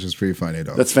game, which is pretty funny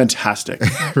though. That's fantastic.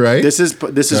 Right? This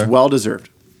is well deserved.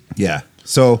 Yeah.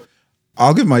 So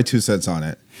I'll give my 2 cents on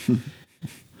it.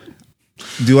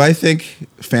 Do I think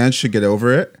fans should get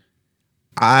over it?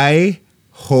 I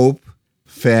hope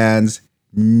fans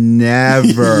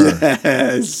never,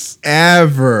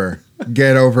 ever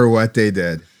get over what they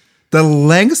did. The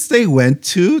lengths they went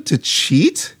to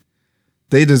cheat,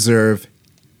 they deserve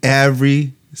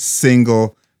every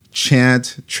single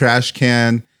chant, trash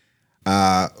can,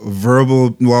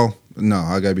 verbal. Well, no,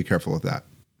 I gotta be careful with that.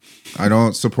 I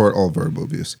don't support all verbal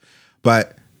abuse,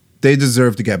 but they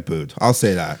deserve to get booed. I'll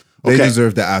say that. They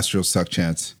deserve the Astros suck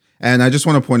chants. And I just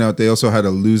want to point out, they also had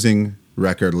a losing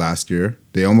record last year.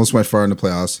 They almost went far in the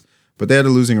playoffs, but they had a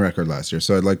losing record last year.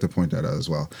 So I'd like to point that out as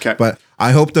well. Okay. But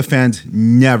I hope the fans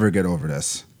never get over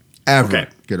this. Ever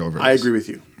get over this. I agree with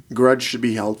you. Grudge should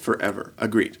be held forever.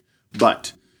 Agreed.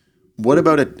 But what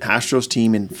about an Astros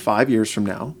team in 5 years from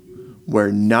now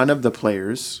where none of the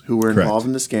players who were involved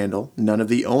in the scandal, none of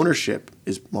the ownership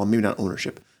is, well, maybe not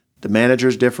ownership, the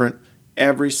manager's different,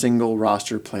 every single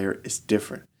roster player is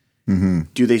different. Mm-hmm.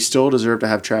 Do they still deserve to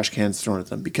have trash cans thrown at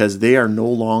them? Because they are no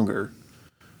longer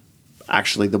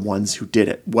actually the ones who did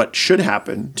it. What should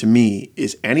happen to me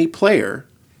is any player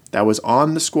that was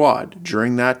on the squad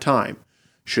during that time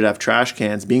should have trash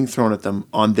cans being thrown at them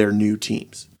on their new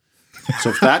teams. So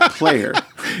if that player...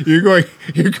 You're going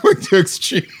to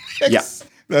extreme. Yeah.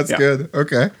 That's good.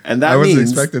 Okay. And that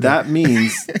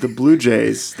means the Blue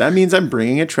Jays, that means I'm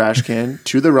bringing a trash can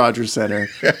to the Rogers Center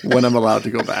when I'm allowed to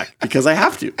go back because I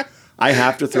have to. I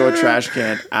have to throw a trash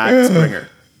can at Springer.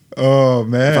 Oh,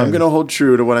 man. If I'm going to hold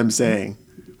true to what I'm saying,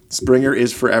 Springer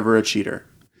is forever a cheater.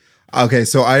 Okay,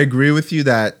 so I agree with you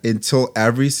that until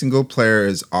every single player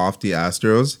is off the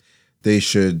Astros, they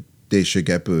should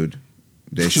get booed.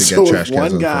 They should get trash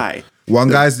cans. One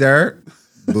guy's there,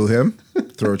 boo him,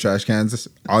 throw trash cans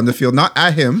on the field, not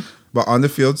at him, but on the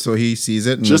field so he sees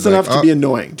it. And just enough to be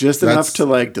annoying. Just enough to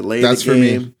like delay the game. That's for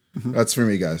me. That's for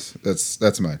me, guys.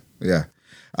 That's mine. Yeah.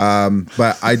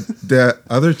 But the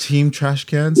other team trash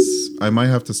cans, I might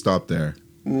have to stop there.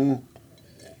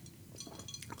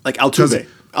 Like Altuve.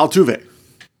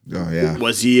 Oh yeah.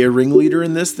 Was he a ringleader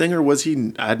in this thing, or was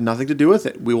he had nothing to do with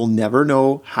it? We will never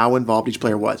know how involved each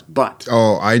player was. But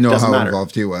I know how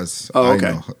involved he was. Oh,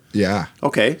 okay. Yeah.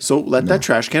 Okay, so let that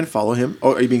trash can follow him.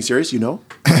 Oh, are you being serious? You know?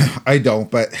 I don't,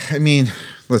 but I mean,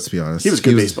 let's be honest. He was a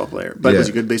good baseball player. But was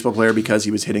he a good baseball player because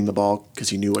he was hitting the ball because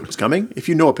he knew what was coming? If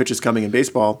you know a pitch is coming in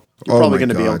baseball, you're probably going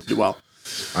to be able to do well.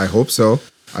 I hope so.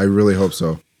 I really hope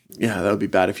so. Yeah, that would be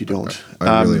bad if you don't.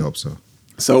 I really hope so.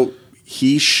 So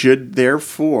he should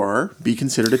therefore be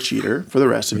considered a cheater for the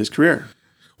rest of his career.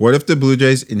 What if the Blue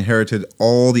Jays inherited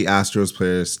all the Astros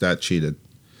players that cheated?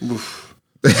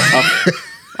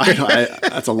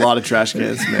 That's a lot of trash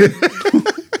cans, man.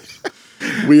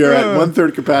 We are at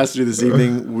 1/3 capacity this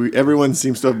evening. Everyone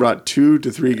seems to have brought 2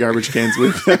 to 3 garbage cans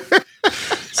with them.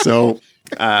 So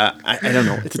I don't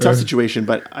know. It's a tough situation,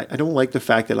 but I don't like the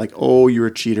fact that like, oh, you're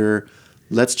a cheater.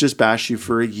 Let's just bash you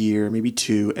for a year, maybe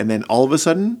 2, and then all of a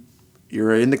sudden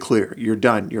you're in the clear. You're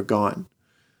done. You're gone.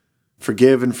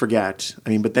 Forgive and forget. I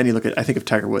mean, but then I think of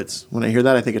Tiger Woods. When I hear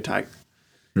that, I think of Tiger.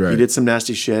 Right. He did some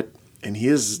nasty shit, and he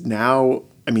is now.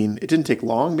 I mean, it didn't take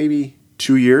long, maybe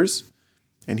 2 years,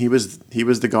 and he was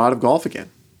the god of golf again,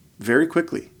 very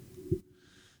quickly.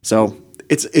 So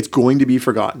it's going to be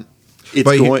forgotten.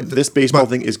 This baseball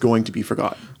thing is going to be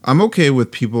forgotten. I'm okay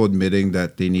with people admitting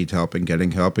that they need help and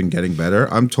getting better.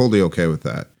 I'm totally okay with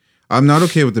that. I'm not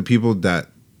okay with the people that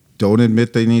don't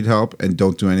admit they need help and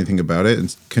don't do anything about it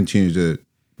and continue to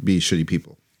be shitty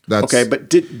people. That's Okay, but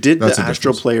did the that's a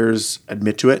Astro difference. players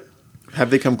admit to it? Have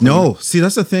they come clean? No. See,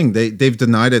 that's the thing. They've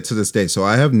denied it to this day. So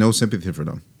I have no sympathy for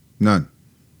them. None.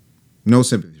 No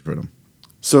sympathy for them.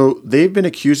 So they've been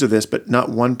accused of this, but not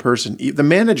one person. The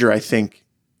manager, I think,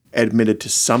 admitted to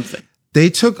something.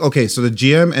 They took so the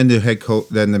GM and the head coach,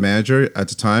 then the manager at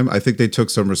the time, I think they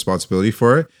took some responsibility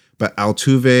for it. But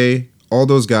Altuve, all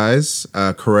those guys,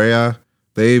 Correa,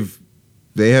 they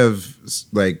have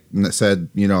like said,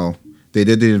 they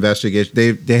did the investigation.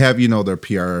 They have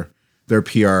their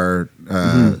PR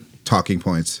talking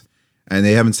points, and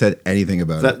they haven't said anything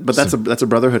about it. But that's a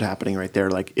brotherhood happening right there.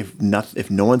 Like if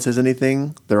no one says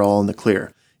anything, they're all in the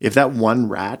clear. If that one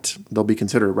rat, they'll be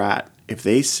considered a rat. If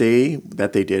they say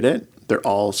that they did it, they're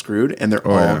all screwed, and they're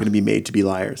all going to be made to be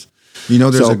liars.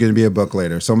 There's going to be a book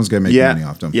later. Someone's going to make money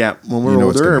off them. Yeah, when we're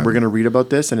older, we're going to read about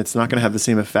this, and it's not going to have the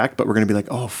same effect, but we're going to be like,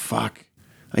 oh, fuck.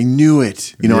 I knew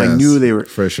it. I knew they were.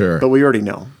 For sure. But we already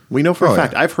know. We know for a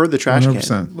fact. Yeah. I've heard the trash 100%.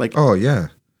 can. Like, oh, yeah.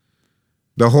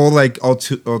 The whole like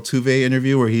Altuve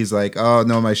interview where he's like, oh,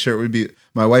 no, my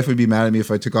wife would be mad at me if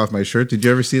I took off my shirt. Did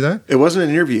you ever see that? It wasn't an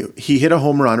interview. He hit a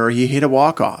home run or he hit a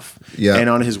walk-off. Yeah. And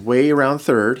on his way around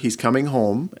third, he's coming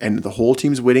home, and the whole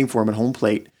team's waiting for him at home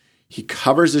plate. He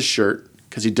covers his shirt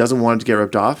because he doesn't want it to get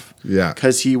ripped off. Yeah.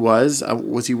 Because he was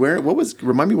he wearing,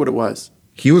 remind me what it was.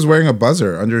 He was wearing a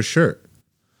buzzer under his shirt.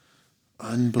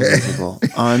 Unbelievable.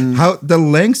 How the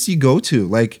lengths you go to.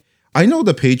 Like, I know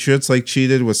the Patriots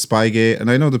cheated with Spygate, and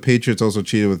I know the Patriots also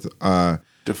cheated with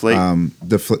Deflate.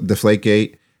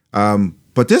 Deflategate.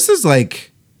 But this is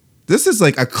like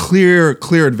a clear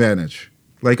advantage.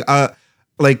 Like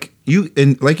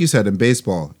you said in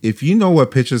baseball, if you know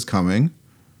what pitch is coming,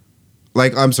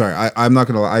 like, I'm sorry, I'm not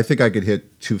gonna lie, I think I could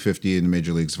hit 250 in the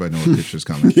major leagues if I know what pitch is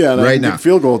coming. Yeah, right now.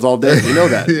 Field goals all day. You know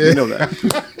that. You know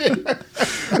that.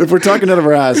 If we're talking out of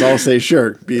our ass, I'll say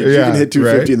sure. You can hit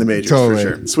 250 in the majors for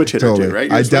sure. Switch hitter too,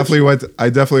 right? I definitely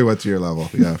went to your level.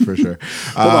 Yeah, for sure.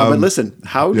 Hold on, but listen,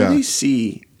 how do they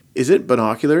see? Is it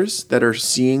binoculars that are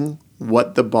seeing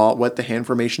what the hand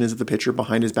formation is of the pitcher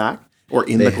behind his back or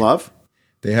in the glove?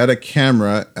 They had a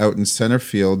camera out in center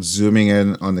field zooming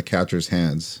in on the catcher's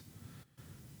hands.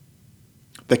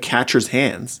 The catcher's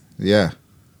hands? Yeah.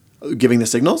 Giving the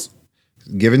signals?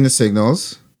 Giving the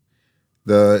signals.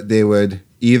 They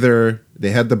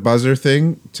had the buzzer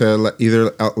thing to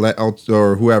let out,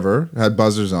 or whoever had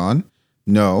buzzers on,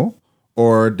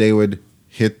 or they would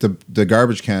hit the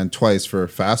garbage can twice for a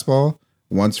fastball,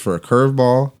 once for a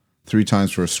curveball, 3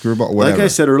 times for a screwball, whatever. Like I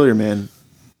said earlier, man,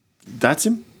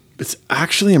 it's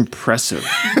actually impressive.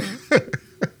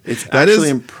 It's actually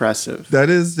impressive. That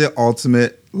is the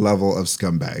ultimate level of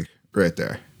scumbag right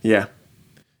there. Yeah.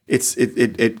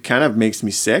 It kind of makes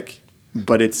me sick,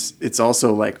 but it's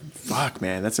also like, fuck,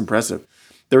 man, that's impressive.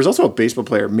 There was also a baseball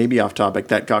player, maybe off topic,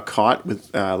 that got caught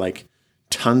with like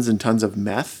tons and tons of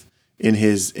meth in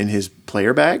his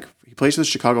player bag. He plays for the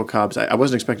Chicago Cubs. I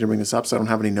wasn't expecting to bring this up, so I don't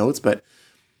have any notes, but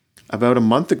about a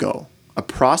month ago, a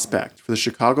prospect for the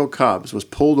Chicago Cubs was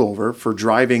pulled over for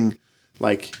driving,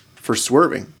 for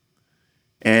swerving.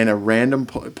 And a random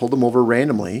pulled him over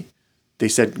randomly. They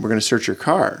said, we're going to search your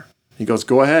car. He goes,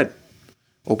 go ahead.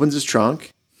 Opens his trunk.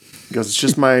 He goes, it's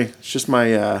just my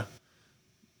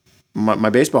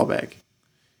baseball bag.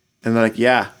 And they're like,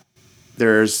 yeah,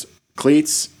 there's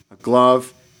cleats, a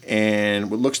glove, and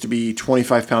what looks to be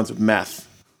 25 pounds of meth.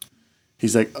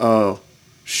 He's like, oh,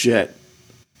 shit.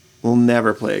 We'll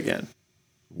never play again.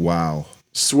 Wow.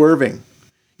 Swerving.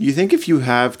 You think if you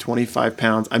have 25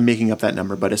 pounds, I'm making up that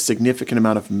number, but a significant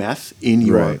amount of meth in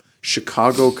your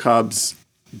Chicago Cubs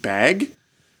bag,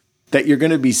 that you're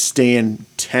going to be staying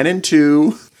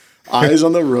 10-2, eyes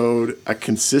on the road, a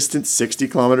consistent 60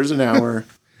 kilometers an hour,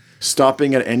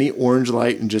 stopping at any orange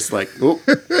light and just like, oh,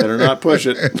 better not push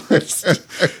it.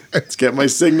 Let's get my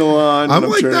signal on. I'm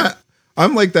like that.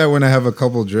 I'm like that when I have a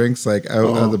couple drinks, like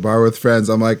out at the bar with friends.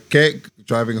 I'm like, okay,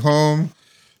 driving home.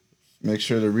 Make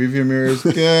sure the rearview mirror is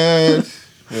good.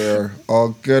 We're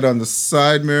all good on the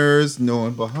side mirrors. No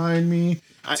one behind me.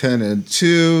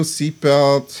 10-2,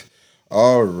 seatbelt.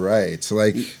 All right. So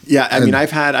yeah, I mean, I've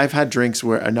had drinks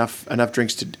where enough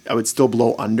drinks to I would still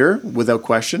blow under without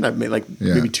question. I've made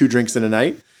maybe 2 drinks in a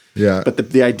night. Yeah.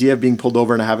 But the idea of being pulled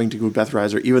over and having to go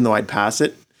breathalyzer, even though I'd pass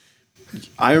it,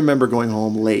 I remember going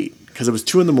home late because it was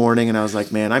 2 a.m. and I was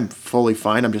like, man, I'm fully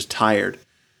fine. I'm just tired,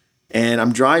 and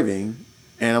I'm driving.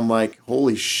 And I'm like,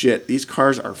 holy shit, these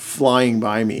cars are flying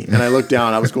by me. And I looked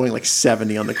down, I was going like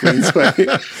 70 on the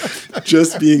Queensway,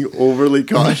 just being overly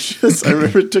cautious. I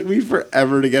remember it took me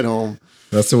forever to get home.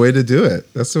 That's the way to do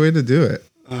it.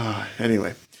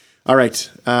 Anyway. All right.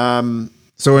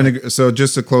 So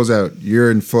just to close out,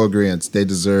 you're in full agreement. They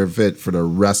deserve it for the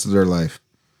rest of their life.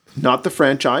 Not the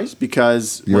franchise,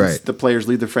 because You're once right. the players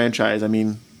leave the franchise, I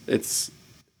mean, it's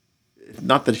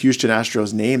not the Houston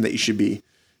Astros name that you should be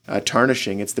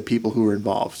tarnishing. It's the people who are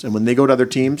involved. And when they go to other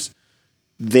teams,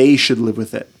 they should live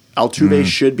with it. Altuve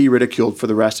should be ridiculed for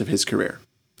the rest of his career.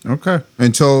 Okay.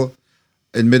 Until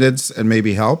admittance and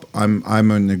maybe help,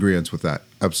 I'm in agreement with that.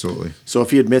 Absolutely. So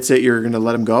if he admits it, you're going to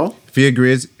let him go? If he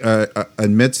agrees,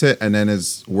 admits it, and then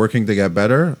is working to get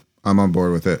better, I'm on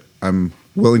board with it. I'm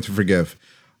willing to forgive.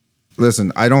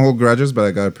 Listen, I don't hold grudges, but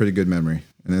I got a pretty good memory.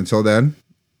 And until then,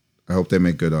 I hope they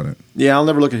make good on it. Yeah, I'll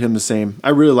never look at him the same. I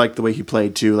really liked the way he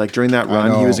played too. Like during that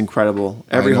run, he was incredible.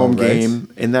 Every home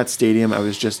game in that stadium, I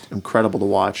was just incredible to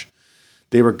watch.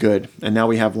 They were good. And now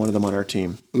we have one of them on our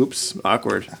team. Oops,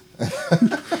 awkward.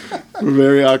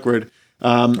 Very awkward.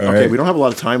 Okay, right. we don't have a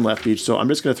lot of time left, Beach, so I'm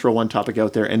just going to throw one topic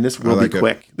out there, and this will be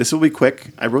quick. This will be quick.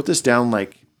 I wrote this down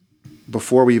like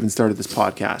before we even started this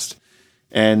podcast.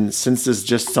 And since this is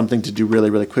just something to do really,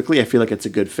 really quickly, I feel like it's a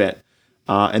good fit.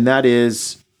 And that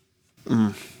is, I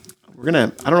don't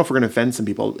know if we're gonna offend some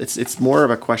people. It's more of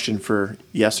a question for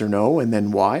yes or no, and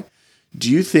then why.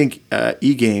 Do you think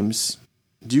e-games?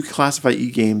 Do you classify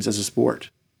e-games as a sport?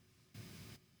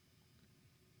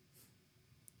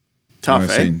 Tough,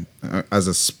 eh? As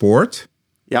a sport?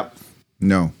 Yep.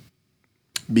 No.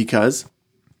 Because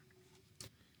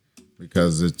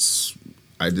it's.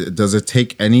 Does it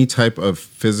take any type of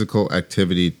physical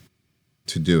activity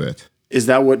to do it? Is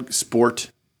that what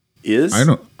sport is? I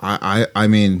don't. I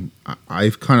mean,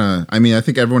 I've kind of. I mean, I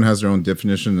think everyone has their own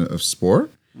definition of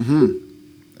sport. Mm-hmm.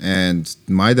 And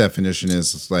my definition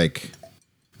is like,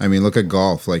 I mean, look at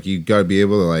golf. Like you got to be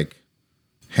able to like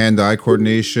hand-eye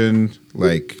coordination,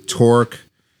 like torque,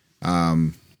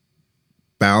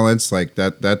 balance, like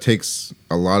that. That takes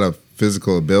a lot of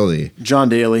physical ability. John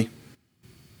Daly.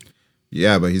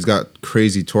 Yeah, but he's got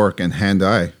crazy torque and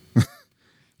hand-eye. Okay,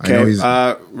 I know he's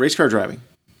race car driving.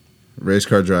 Race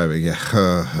car driving,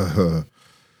 yeah.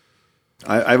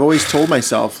 I've always told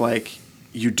myself, like,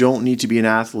 you don't need to be an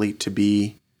athlete to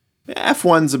be...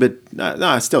 F1's a bit...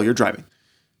 still, you're driving.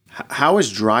 How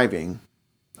is driving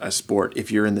a sport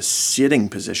if you're in the sitting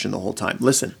position the whole time?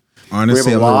 Listen, honestly,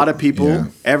 we have a lot of people,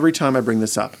 every time I bring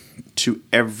this up to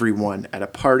everyone at a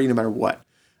party, no matter what,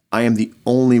 I am the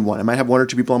only one. I might have one or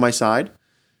two people on my side,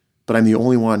 but I'm the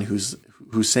only one who's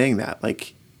saying that.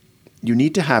 Like, you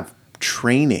need to have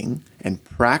training and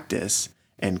practice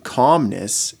and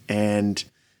calmness and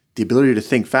the ability to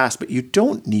think fast, but you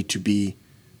don't need to be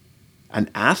an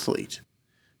athlete.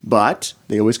 But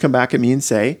they always come back at me and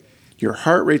say, your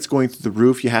heart rate's going through the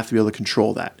roof. You have to be able to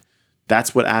control that.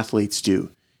 That's what athletes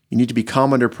do. You need to be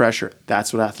calm under pressure.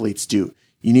 That's what athletes do.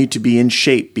 You need to be in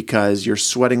shape because you're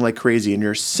sweating like crazy and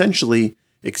you're essentially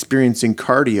experiencing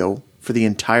cardio for the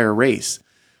entire race.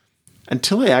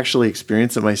 Until I actually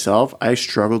experienced it myself, I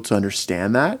struggled to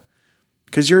understand that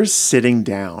because you're sitting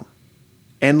down.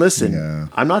 And listen,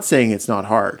 I'm not saying it's not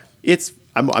hard.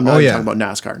 I'm not talking about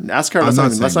NASCAR.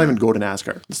 Let's not even go to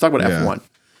NASCAR. Let's talk about F1.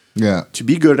 Yeah. To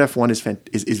be good at F1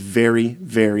 is very,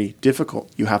 very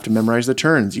difficult. You have to memorize the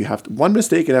turns. One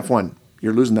mistake in F1,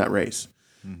 you're losing that race.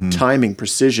 Mm-hmm. Timing,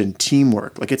 precision,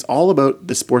 teamwork. Like it's all about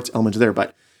the sports element there.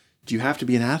 But do you have to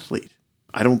be an athlete?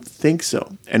 I don't think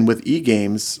so. And with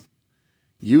e-games,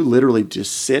 you literally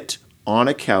just sit on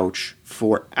a couch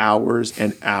for hours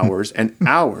and hours and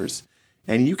hours,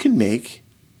 and you can make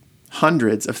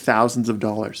hundreds of thousands of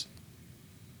dollars.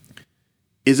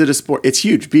 Is it a sport? It's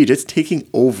huge, Beach. It's taking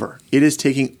over. It is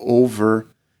taking over,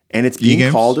 and it's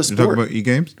being called a sport. You're talking about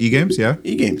e-games? E-games, yeah.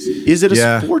 E-games. Is it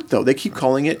a sport, though? They keep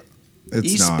calling it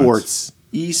esports.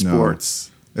 Esports.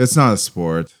 No, it's not a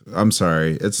sport. I'm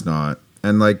sorry. It's not.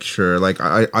 And like, sure, like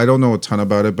I don't know a ton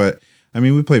about it, but I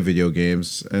mean, we play video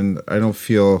games and I don't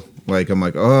feel like I'm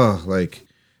like, oh, like,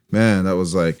 man, that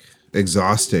was like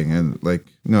exhausting. And like,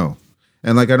 no.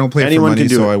 And like, I don't play for money,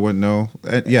 so I wouldn't know.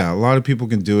 And yeah, a lot of people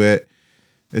can do it.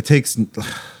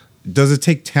 Does it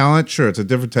take talent? Sure. It's a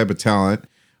different type of talent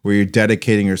where you're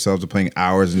dedicating yourself to playing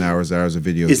hours and hours and hours of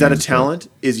video games. Is that a talent?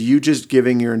 Is you just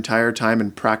giving your entire time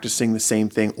and practicing the same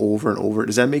thing over and over?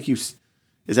 Does that make you, is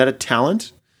that a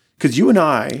talent? Because you and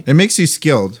I... It makes you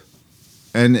skilled.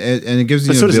 And it gives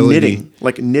you an ability. So does knitting,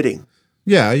 like knitting.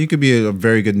 Yeah, you could be a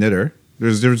very good knitter.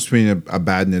 There's a difference between a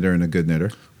bad knitter and a good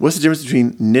knitter. What's the difference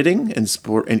between knitting and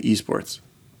sport and esports?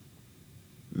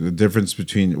 The difference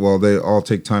between, well, they all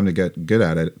take time to get good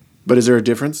at it. But is there a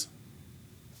difference?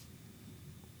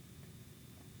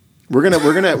 We're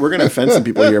gonna offend some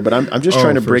people here, but I'm just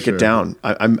trying to break it down.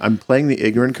 I'm playing the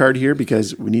ignorant card here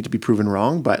because we need to be proven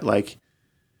wrong. But like,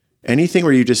 Anything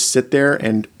where you just sit there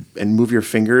and move your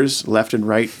fingers left and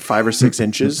right 5 or 6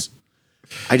 inches.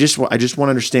 I just want to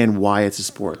understand why it's a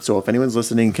sport. So if anyone's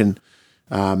listening can.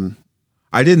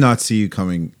 I did not see you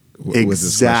coming with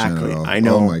this question at all. I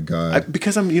know. Oh my God.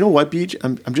 Because you know what, Beach?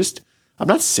 I'm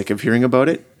not sick of hearing about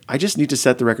it. I just need to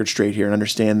set the record straight here and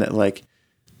understand that, like,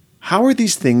 how are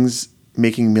these things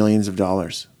making millions of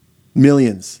dollars?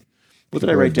 Millions. What did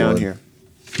I write down here?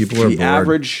 People are bored.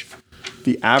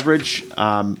 The average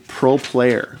pro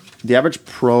player, the average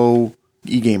pro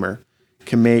e-gamer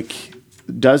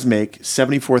does make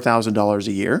 $74,000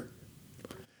 a year.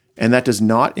 And that does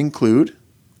not include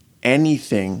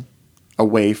anything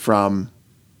away from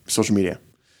social media.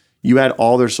 You add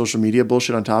all their social media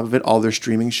bullshit on top of it, all their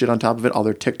streaming shit on top of it, all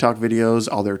their TikTok videos,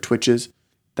 all their Twitches.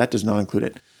 That does not include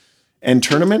it. And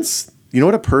tournaments, you know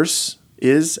what a purse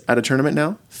is at a tournament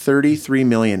now? 33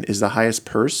 million is the highest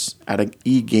purse at an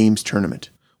e-games tournament.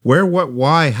 Where, what,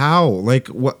 why, how? Like,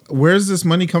 where's this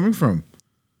money coming from?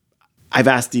 I've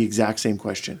asked the exact same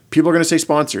question. People are going to say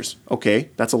sponsors. Okay,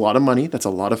 that's a lot of money. That's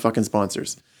a lot of fucking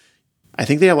sponsors. I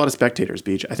think they have a lot of spectators,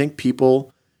 Beach. I think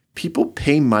people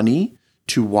pay money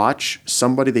to watch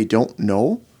somebody they don't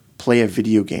know play a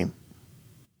video game.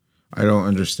 I don't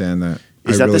understand that.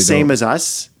 Is that the same as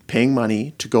us paying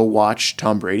money to go watch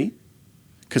Tom Brady?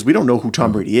 Because we don't know who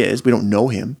Tom Brady is. We don't know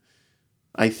him.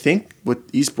 I think what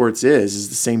esports is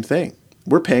the same thing.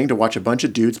 We're paying to watch a bunch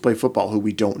of dudes play football who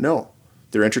we don't know.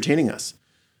 They're entertaining us.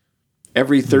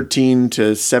 Every 13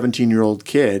 to 17-year-old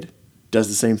kid does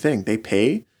the same thing. They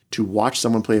pay to watch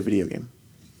someone play a video game.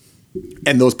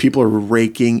 And those people are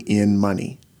raking in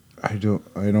money. I don't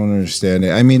understand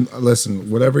it. I mean, listen,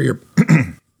 whatever your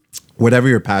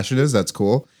passion is, that's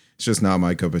cool. It's just not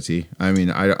my cup of tea. I mean,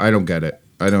 I don't get it.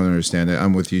 I don't understand it.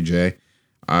 I'm with you, Jay.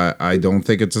 I don't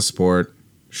think it's a sport.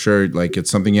 Sure, like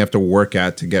it's something you have to work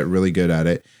at to get really good at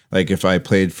it. Like if I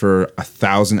played for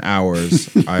 1,000 hours,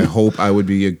 I hope I would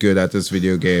be good at this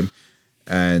video game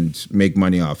and make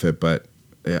money off it. But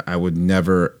I would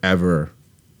never, ever.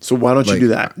 So why don't you do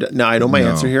that? Now I know my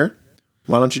answer here.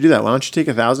 Why don't you do that? Why don't you take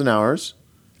 1,000 hours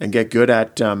and get good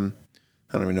at, I don't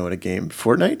even know what a game,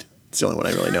 Fortnite? It's the only one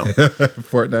I really know.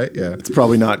 Fortnite, yeah. It's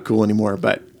probably not cool anymore,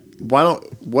 but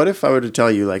what if I were to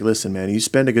tell you, like, listen, man, you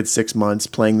spend a good 6 months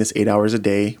playing this 8 hours a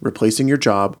day, replacing your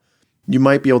job, you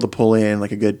might be able to pull in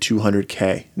like a good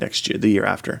 200K next year, the year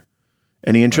after.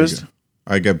 Any interest?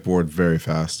 I get bored very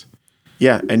fast.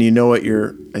 Yeah, and you know what?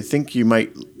 I think you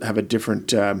might have a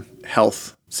different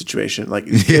health situation. Like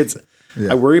kids,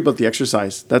 yeah. I worry about the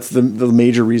exercise. That's the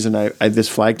major reason this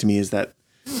flag to me is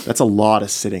that's a lot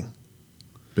of sitting.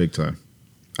 Big time.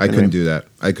 I couldn't do that.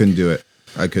 I couldn't do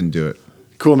it.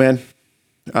 Cool, man.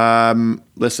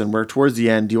 Listen, we're towards the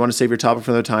end. Do you want to save your topic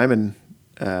for another time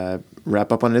and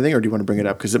wrap up on anything, or do you want to bring it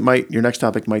up? Because your next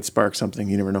topic might spark something.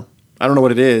 You never know. I don't know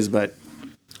what it is, but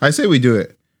I say we do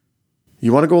it.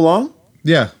 You want to go long?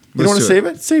 Yeah. You don't want to save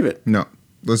it? Save it. No,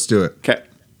 let's do it. Okay.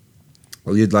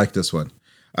 Well, you'd like this one.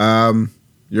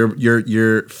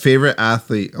 Your favorite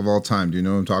athlete of all time. Do you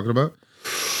know what I'm talking about?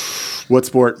 What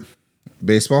sport?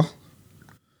 Baseball.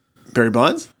 Barry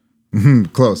Bonds?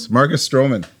 Close. Marcus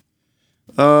Stroman.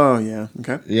 Oh, yeah.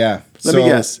 Okay. Yeah. Let me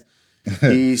guess.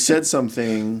 He said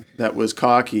something that was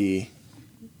cocky,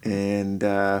 and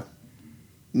no,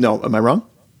 am I wrong?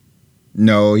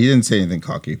 No, he didn't say anything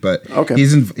cocky, but okay.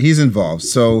 He's involved.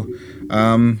 So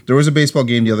there was a baseball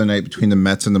game the other night between the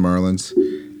Mets and the Marlins.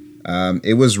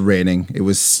 It was raining. It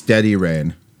was steady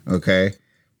rain. Okay.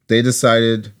 They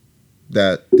decided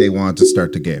that they wanted to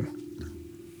start the game.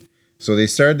 So they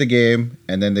started the game,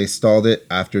 and then they stalled it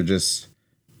after just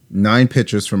 9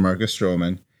 pitches from Marcus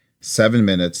Stroman, 7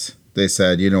 minutes. They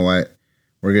said, you know what,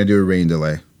 we're going to do a rain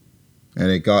delay.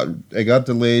 And it got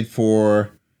delayed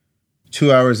for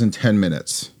 2 hours and 10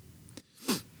 minutes.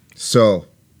 So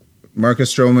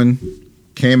Marcus Stroman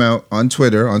came out on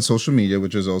Twitter, on social media,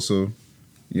 which is also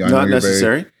not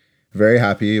necessary. Very, very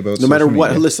happy about no matter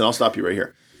what. Listen, I'll stop you right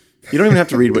here. You don't even have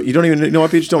to read what you don't even know what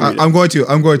page. Don't read it. I'm going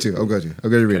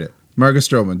to read it. Marcus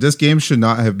Stroman, this game should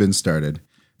not have been started.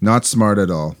 Not smart at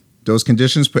all. Those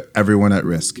conditions put everyone at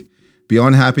risk.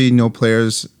 Beyond happy no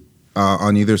players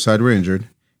on either side were injured.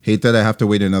 Hate that I have to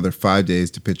wait another 5 days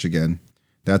to pitch again.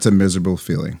 That's a miserable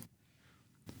feeling.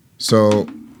 So,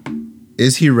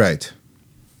 is he right?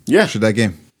 Yeah. Should that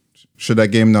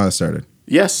game not have started?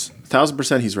 Yes,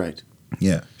 1,000% he's right.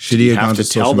 Yeah. Should he have gone to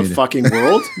social media? Tell the fucking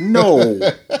world? No.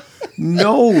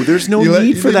 No, there's no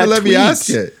need for that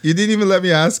tweet. You didn't even let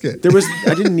me ask it.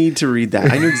 I didn't need to read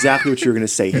that. I knew exactly what you were going to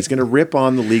say. He's going to rip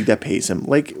on the league that pays him.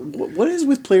 Like, what is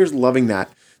with players loving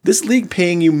that? This league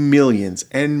paying you millions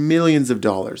and millions of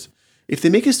dollars. If they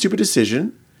make a stupid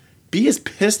decision, Be as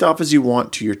pissed off as you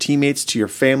want to your teammates, to your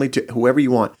family, to whoever you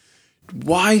want.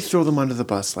 Why throw them under the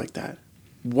bus like that?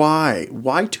 Why?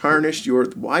 Why tarnish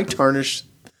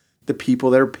the people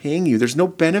that are paying you? There's no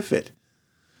benefit.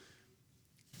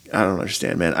 I don't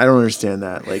understand, man. I don't understand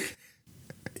that. Like,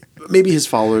 maybe his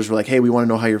followers were like, hey, we want to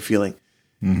know how you're feeling.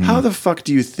 Mm-hmm. How the fuck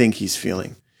do you think he's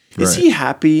feeling? Is he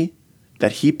happy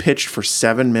that he pitched for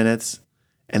 7 minutes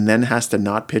and then has to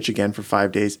not pitch again for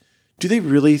 5 days? Do they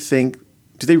really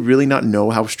not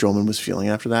know how Stroman was feeling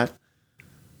after that?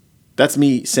 That's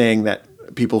me saying that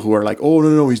people who are like, oh,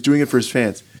 no, he's doing it for his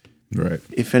fans. Right.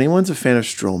 If anyone's a fan of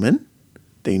Stroman,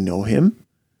 they know him.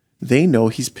 They know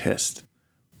he's pissed.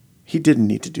 He didn't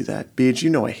need to do that. Beej, you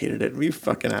know I hated it. You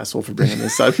fucking asshole for bringing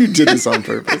this up. You did this on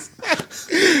purpose.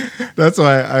 That's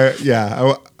why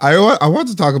I want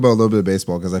to talk about a little bit of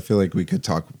baseball because I feel like we could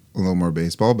talk a little more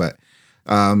baseball, but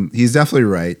he's definitely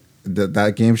right.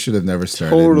 That game should have never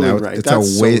started. Totally right.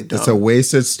 It's a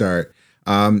wasted start.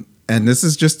 And this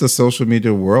is just the social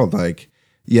media world. Like,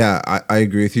 yeah, I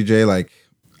agree with you, Jay. Like,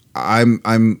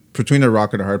 I'm between a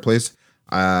rock and a hard place.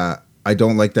 I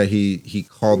don't like that he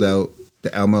called out the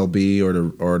MLB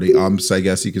or the umps, I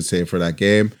guess you could say, for that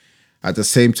game. At the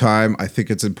same time, I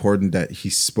think it's important that he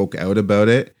spoke out about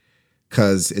it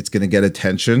because it's going to get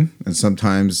attention, and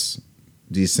sometimes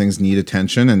these things need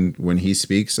attention. And when he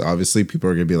speaks, obviously people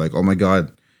are going to be like, "Oh my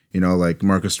God, like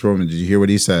Marcus Stroman, did you hear what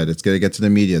he said?" It's going to get to the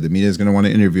media. The media is going to want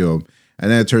to interview him,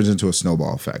 and then it turns into a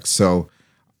snowball effect. So,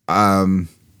 I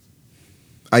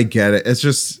get it. It's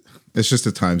just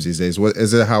the times these days. What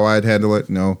is it? How I'd handle it?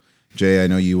 No. Jay, I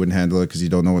know you wouldn't handle it because you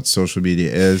don't know what social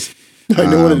media is. I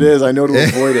know what it is. I know to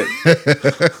avoid it.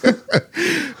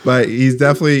 But he's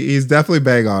definitely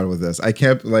bang on with this. I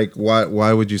can't, like,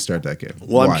 why would you start that game?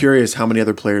 Well, I'm curious how many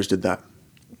other players did that.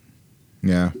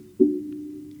 Yeah.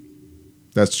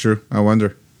 That's true. I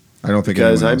wonder. I don't think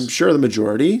because I'm sure the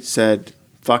majority said,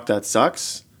 fuck, that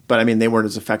sucks. But I mean, they weren't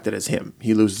as affected as him.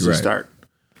 He loses a start.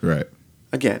 Right.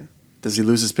 Again, does he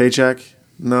lose his paycheck?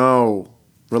 No.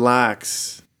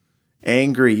 Relax.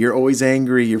 Angry. You're always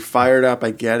angry. You're fired up.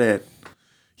 I get it.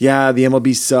 Yeah, the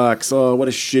MLB sucks. Oh, what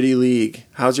a shitty league.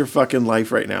 How's your fucking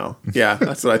life right now? Yeah,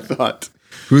 that's what I thought.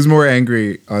 Who's more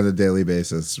angry on a daily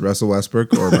basis, Russell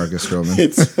Westbrook or Marcus Stroman?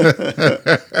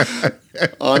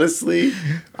 Honestly,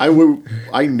 I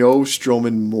know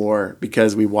Stroman more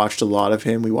because we watched a lot of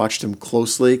him. We watched him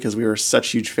closely because we were such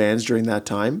huge fans during that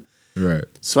time. Right.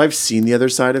 So I've seen the other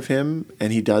side of him,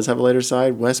 and he does have a lighter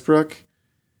side. Westbrook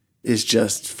is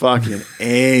just fucking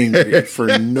angry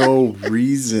for no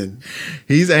reason.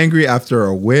 He's angry after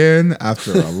a win,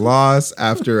 after a loss,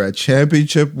 after a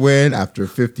championship win, after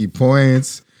 50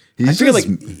 points. I feel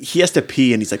like he has to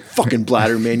pee and he's like, fucking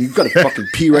bladder, man. You got to fucking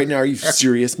pee right now. Are you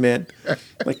serious, man?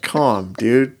 Like, calm,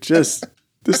 dude. Just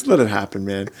let it happen,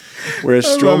 man. Whereas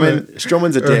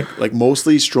Stroman's a dick. Like,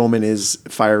 mostly Stroman is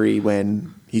fiery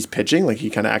when he's pitching. Like,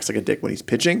 he kind of acts like a dick when he's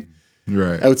pitching.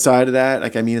 Right. Outside of that,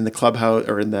 like, I mean, in the clubhouse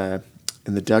or in the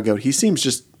dugout, he seems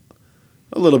just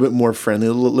a little bit more friendly,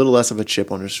 a little less of a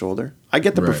chip on his shoulder. I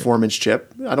get the performance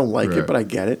chip. I don't like it, but I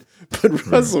get it. But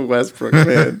Russell Westbrook,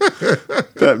 man,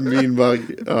 that mean mug.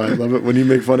 Oh, I love it when you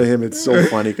make fun of him. It's so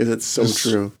funny because it's so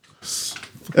true.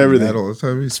 Everything. All the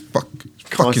time. He's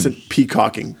constant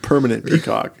peacocking, permanent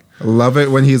peacock. I love it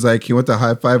when he's like, he went to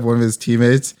high five one of his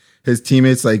teammates. His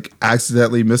teammates like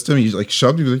accidentally missed him. He like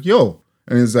shoved him. He was like, yo.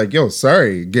 And he's like, yo,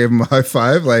 sorry. Gave him a high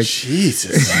five. Like,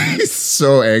 Jesus. He's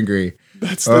so angry.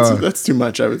 That's too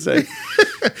much, I would say.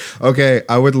 Okay,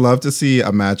 I would love to see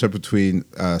a matchup between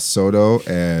Soto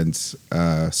and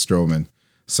Stroman.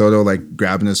 Soto, like,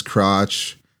 grabbing his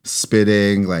crotch,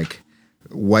 spitting, like,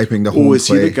 wiping the whole plate. Is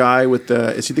he the guy with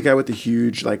the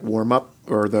huge, like, warm-up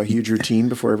or the huge routine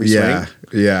before every swing?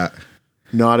 Yeah.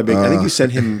 Not a big... I think you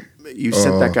sent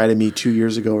that guy to me 2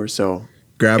 years ago or so.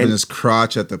 Grabbing his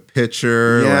crotch at the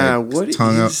pitcher. Yeah, like, what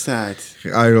is that?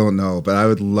 I don't know, but I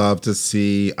would love to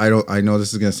see. I know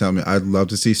this is gonna sound me. I'd love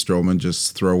to see Stroman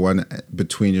just throw one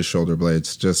between your shoulder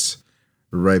blades, just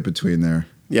right between there.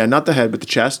 Yeah, not the head, but the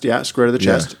chest. Yeah, square to the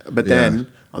chest. But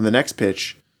then on the next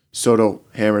pitch, Soto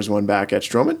hammers one back at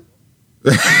Stroman.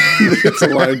 It's a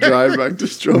line drive back to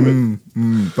Stroman.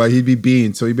 But he'd be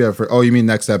beaten, so he'd be up for. Oh, you mean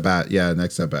next at bat? Yeah,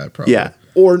 next at bat, probably. Yeah,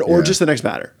 or just the next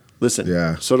batter.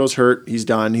 Listen, Soto's hurt. He's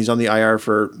done. He's on the IR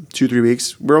for 2-3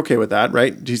 weeks. We're okay with that,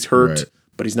 right? He's hurt,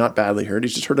 but he's not badly hurt.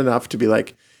 He's just hurt enough to be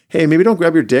like, hey, maybe don't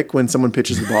grab your dick when someone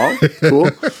pitches the ball. Cool.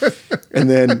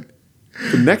 And then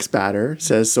the next batter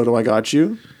says, Soto, I got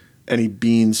you. And he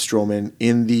beans Stroman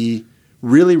in the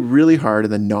really, really hard in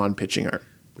the non-pitching arm.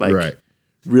 Like,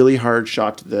 really hard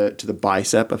shot to the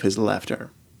bicep of his left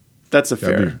arm. That's a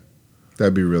fair.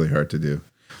 That'd be really hard to do.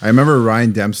 I remember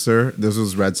Ryan Dempster. This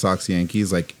was Red Sox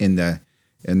Yankees, like in the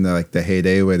like the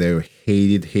heyday where they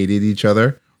hated each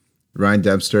other. Ryan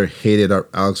Dempster hated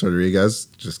Alex Rodriguez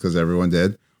just because everyone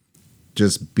did.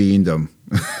 Just beamed him.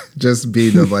 Just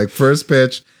beamed him. Like first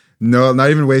pitch, no, not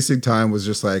even wasting time, was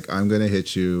just like, I'm going to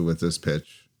hit you with this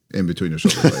pitch in between your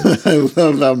shoulder blades. I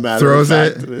love how mad Throws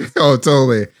it. Oh,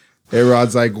 totally.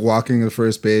 A-Rod's like walking to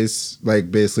first base, like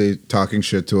basically talking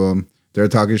shit to him. They're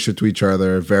talking shit to each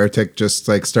other. Veritek just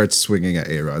like starts swinging at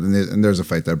A-Rod, and there's a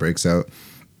fight that breaks out.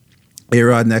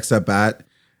 A-Rod next at bat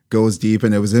goes deep,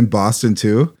 and it was in Boston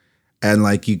too. And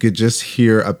like you could just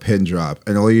hear a pin drop,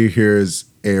 and all you hear is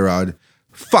A-Rod,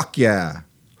 fuck yeah,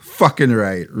 fucking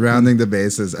right, rounding the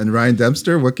bases. And Ryan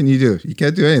Dempster, what can you do? You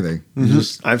can't do anything. You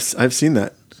just I've seen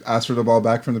that. ask for the ball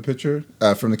back from the pitcher,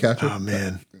 from the catcher. Oh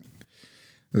man,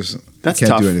 That's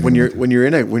tough when you're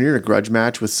in a grudge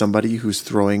match with somebody who's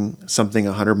throwing something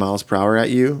 100 miles per hour at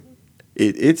you.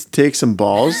 It takes some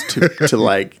balls to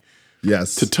like.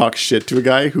 Yes. To talk shit to a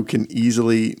guy who can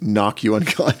easily knock you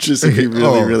unconscious if he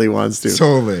really wants to.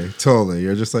 Totally.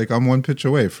 You're just like, I'm one pitch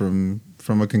away from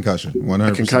a concussion.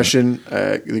 100%. A concussion,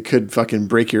 they could fucking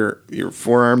break your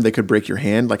forearm. They could break your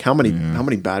hand. Like how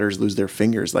many batters lose their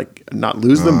fingers? Like not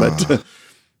lose them, but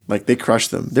like they crush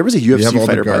them. There was a UFC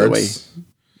fighter, by the way.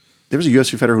 There was a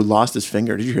UFC fighter who lost his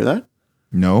finger. Did you hear that?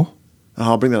 No.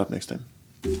 I'll bring that up next time.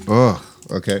 Oh,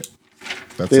 okay.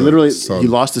 He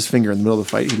lost his finger in the middle of the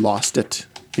fight. He lost it.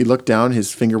 He looked down.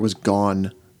 His finger was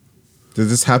gone. Did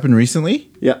this happen recently?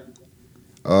 Yeah.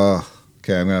 Oh,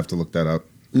 okay. I'm going to have to look that up.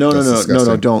 No,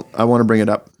 don't. I want to bring it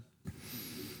up.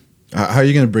 How are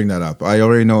you going to bring that up? I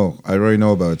already know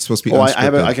about it. It's supposed to be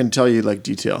unscripted. I can tell you like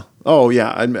detail. Oh,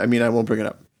 yeah. I mean, I won't bring it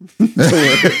up.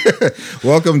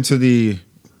 Welcome to the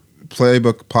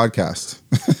Playbook Podcast.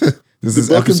 This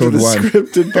is Welcome episode to the 1.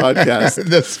 Scripted podcast.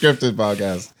 The scripted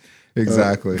podcast.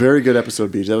 Exactly. Very good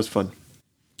episode, Beach. That was fun.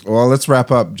 Well, let's wrap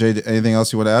up. Jay, anything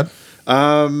else you want to add?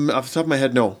 Off the top of my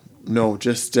head, no.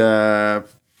 Just that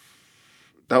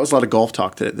was a lot of golf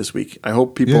talk this week. I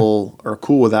hope people are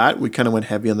cool with that. We kind of went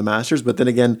heavy on the Masters, but then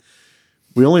again,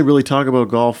 we only really talk about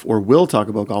golf, or will talk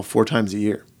about golf 4 times a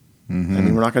year. Mm-hmm. I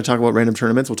mean, we're not going to talk about random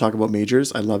tournaments. We'll talk about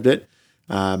majors. I loved it.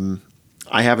 I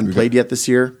haven't played yet this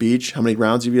year. Beach, how many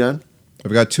rounds have you done?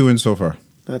 I've got 2 in so far.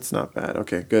 That's not bad.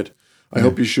 Okay, good. I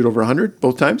hope you shoot over 100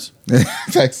 both times.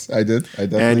 Thanks. I did.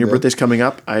 And your birthday's coming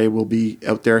up. I will be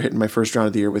out there hitting my first round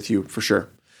of the year with you for sure.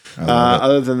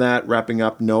 Other than that, wrapping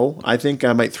up, no. I think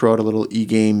I might throw out a little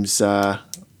e-games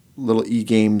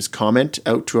comment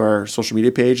out to our social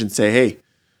media page and say, hey,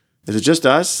 is it just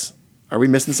us? Are we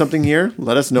missing something here?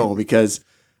 Let us know, because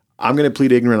I'm going to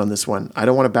plead ignorant on this one. I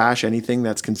don't want to bash anything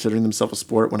that's considering themselves a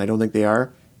sport when I don't think they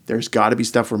are. There's got to be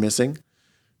stuff we're missing.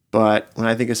 But when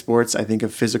I think of sports, I think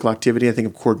of physical activity, I think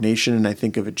of coordination, and I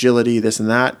think of agility, this and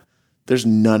that. There's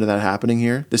none of that happening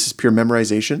here. This is pure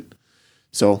memorization.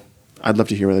 So I'd love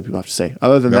to hear what other people have to say.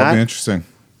 That'll be interesting.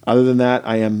 Other than that,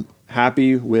 I am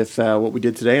happy with what we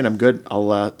did today, and I'm good.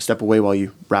 I'll step away while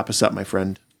you wrap us up, my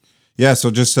friend. Yeah, so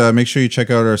just make sure you check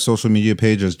out our social media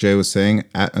page, as Jay was saying,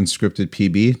 at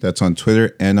UnscriptedPB. That's on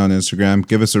Twitter and on Instagram.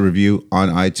 Give us a review on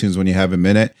iTunes when you have a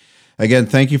minute. Again,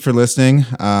 thank you for listening.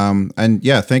 And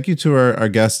yeah, thank you to our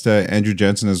guest, Andrew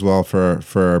Jensen, as well for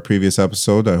our previous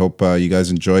episode. I hope you guys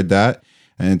enjoyed that.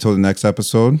 And until the next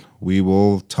episode, we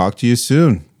will talk to you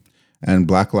soon. And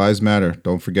Black Lives Matter.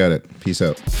 Don't forget it. Peace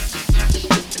out.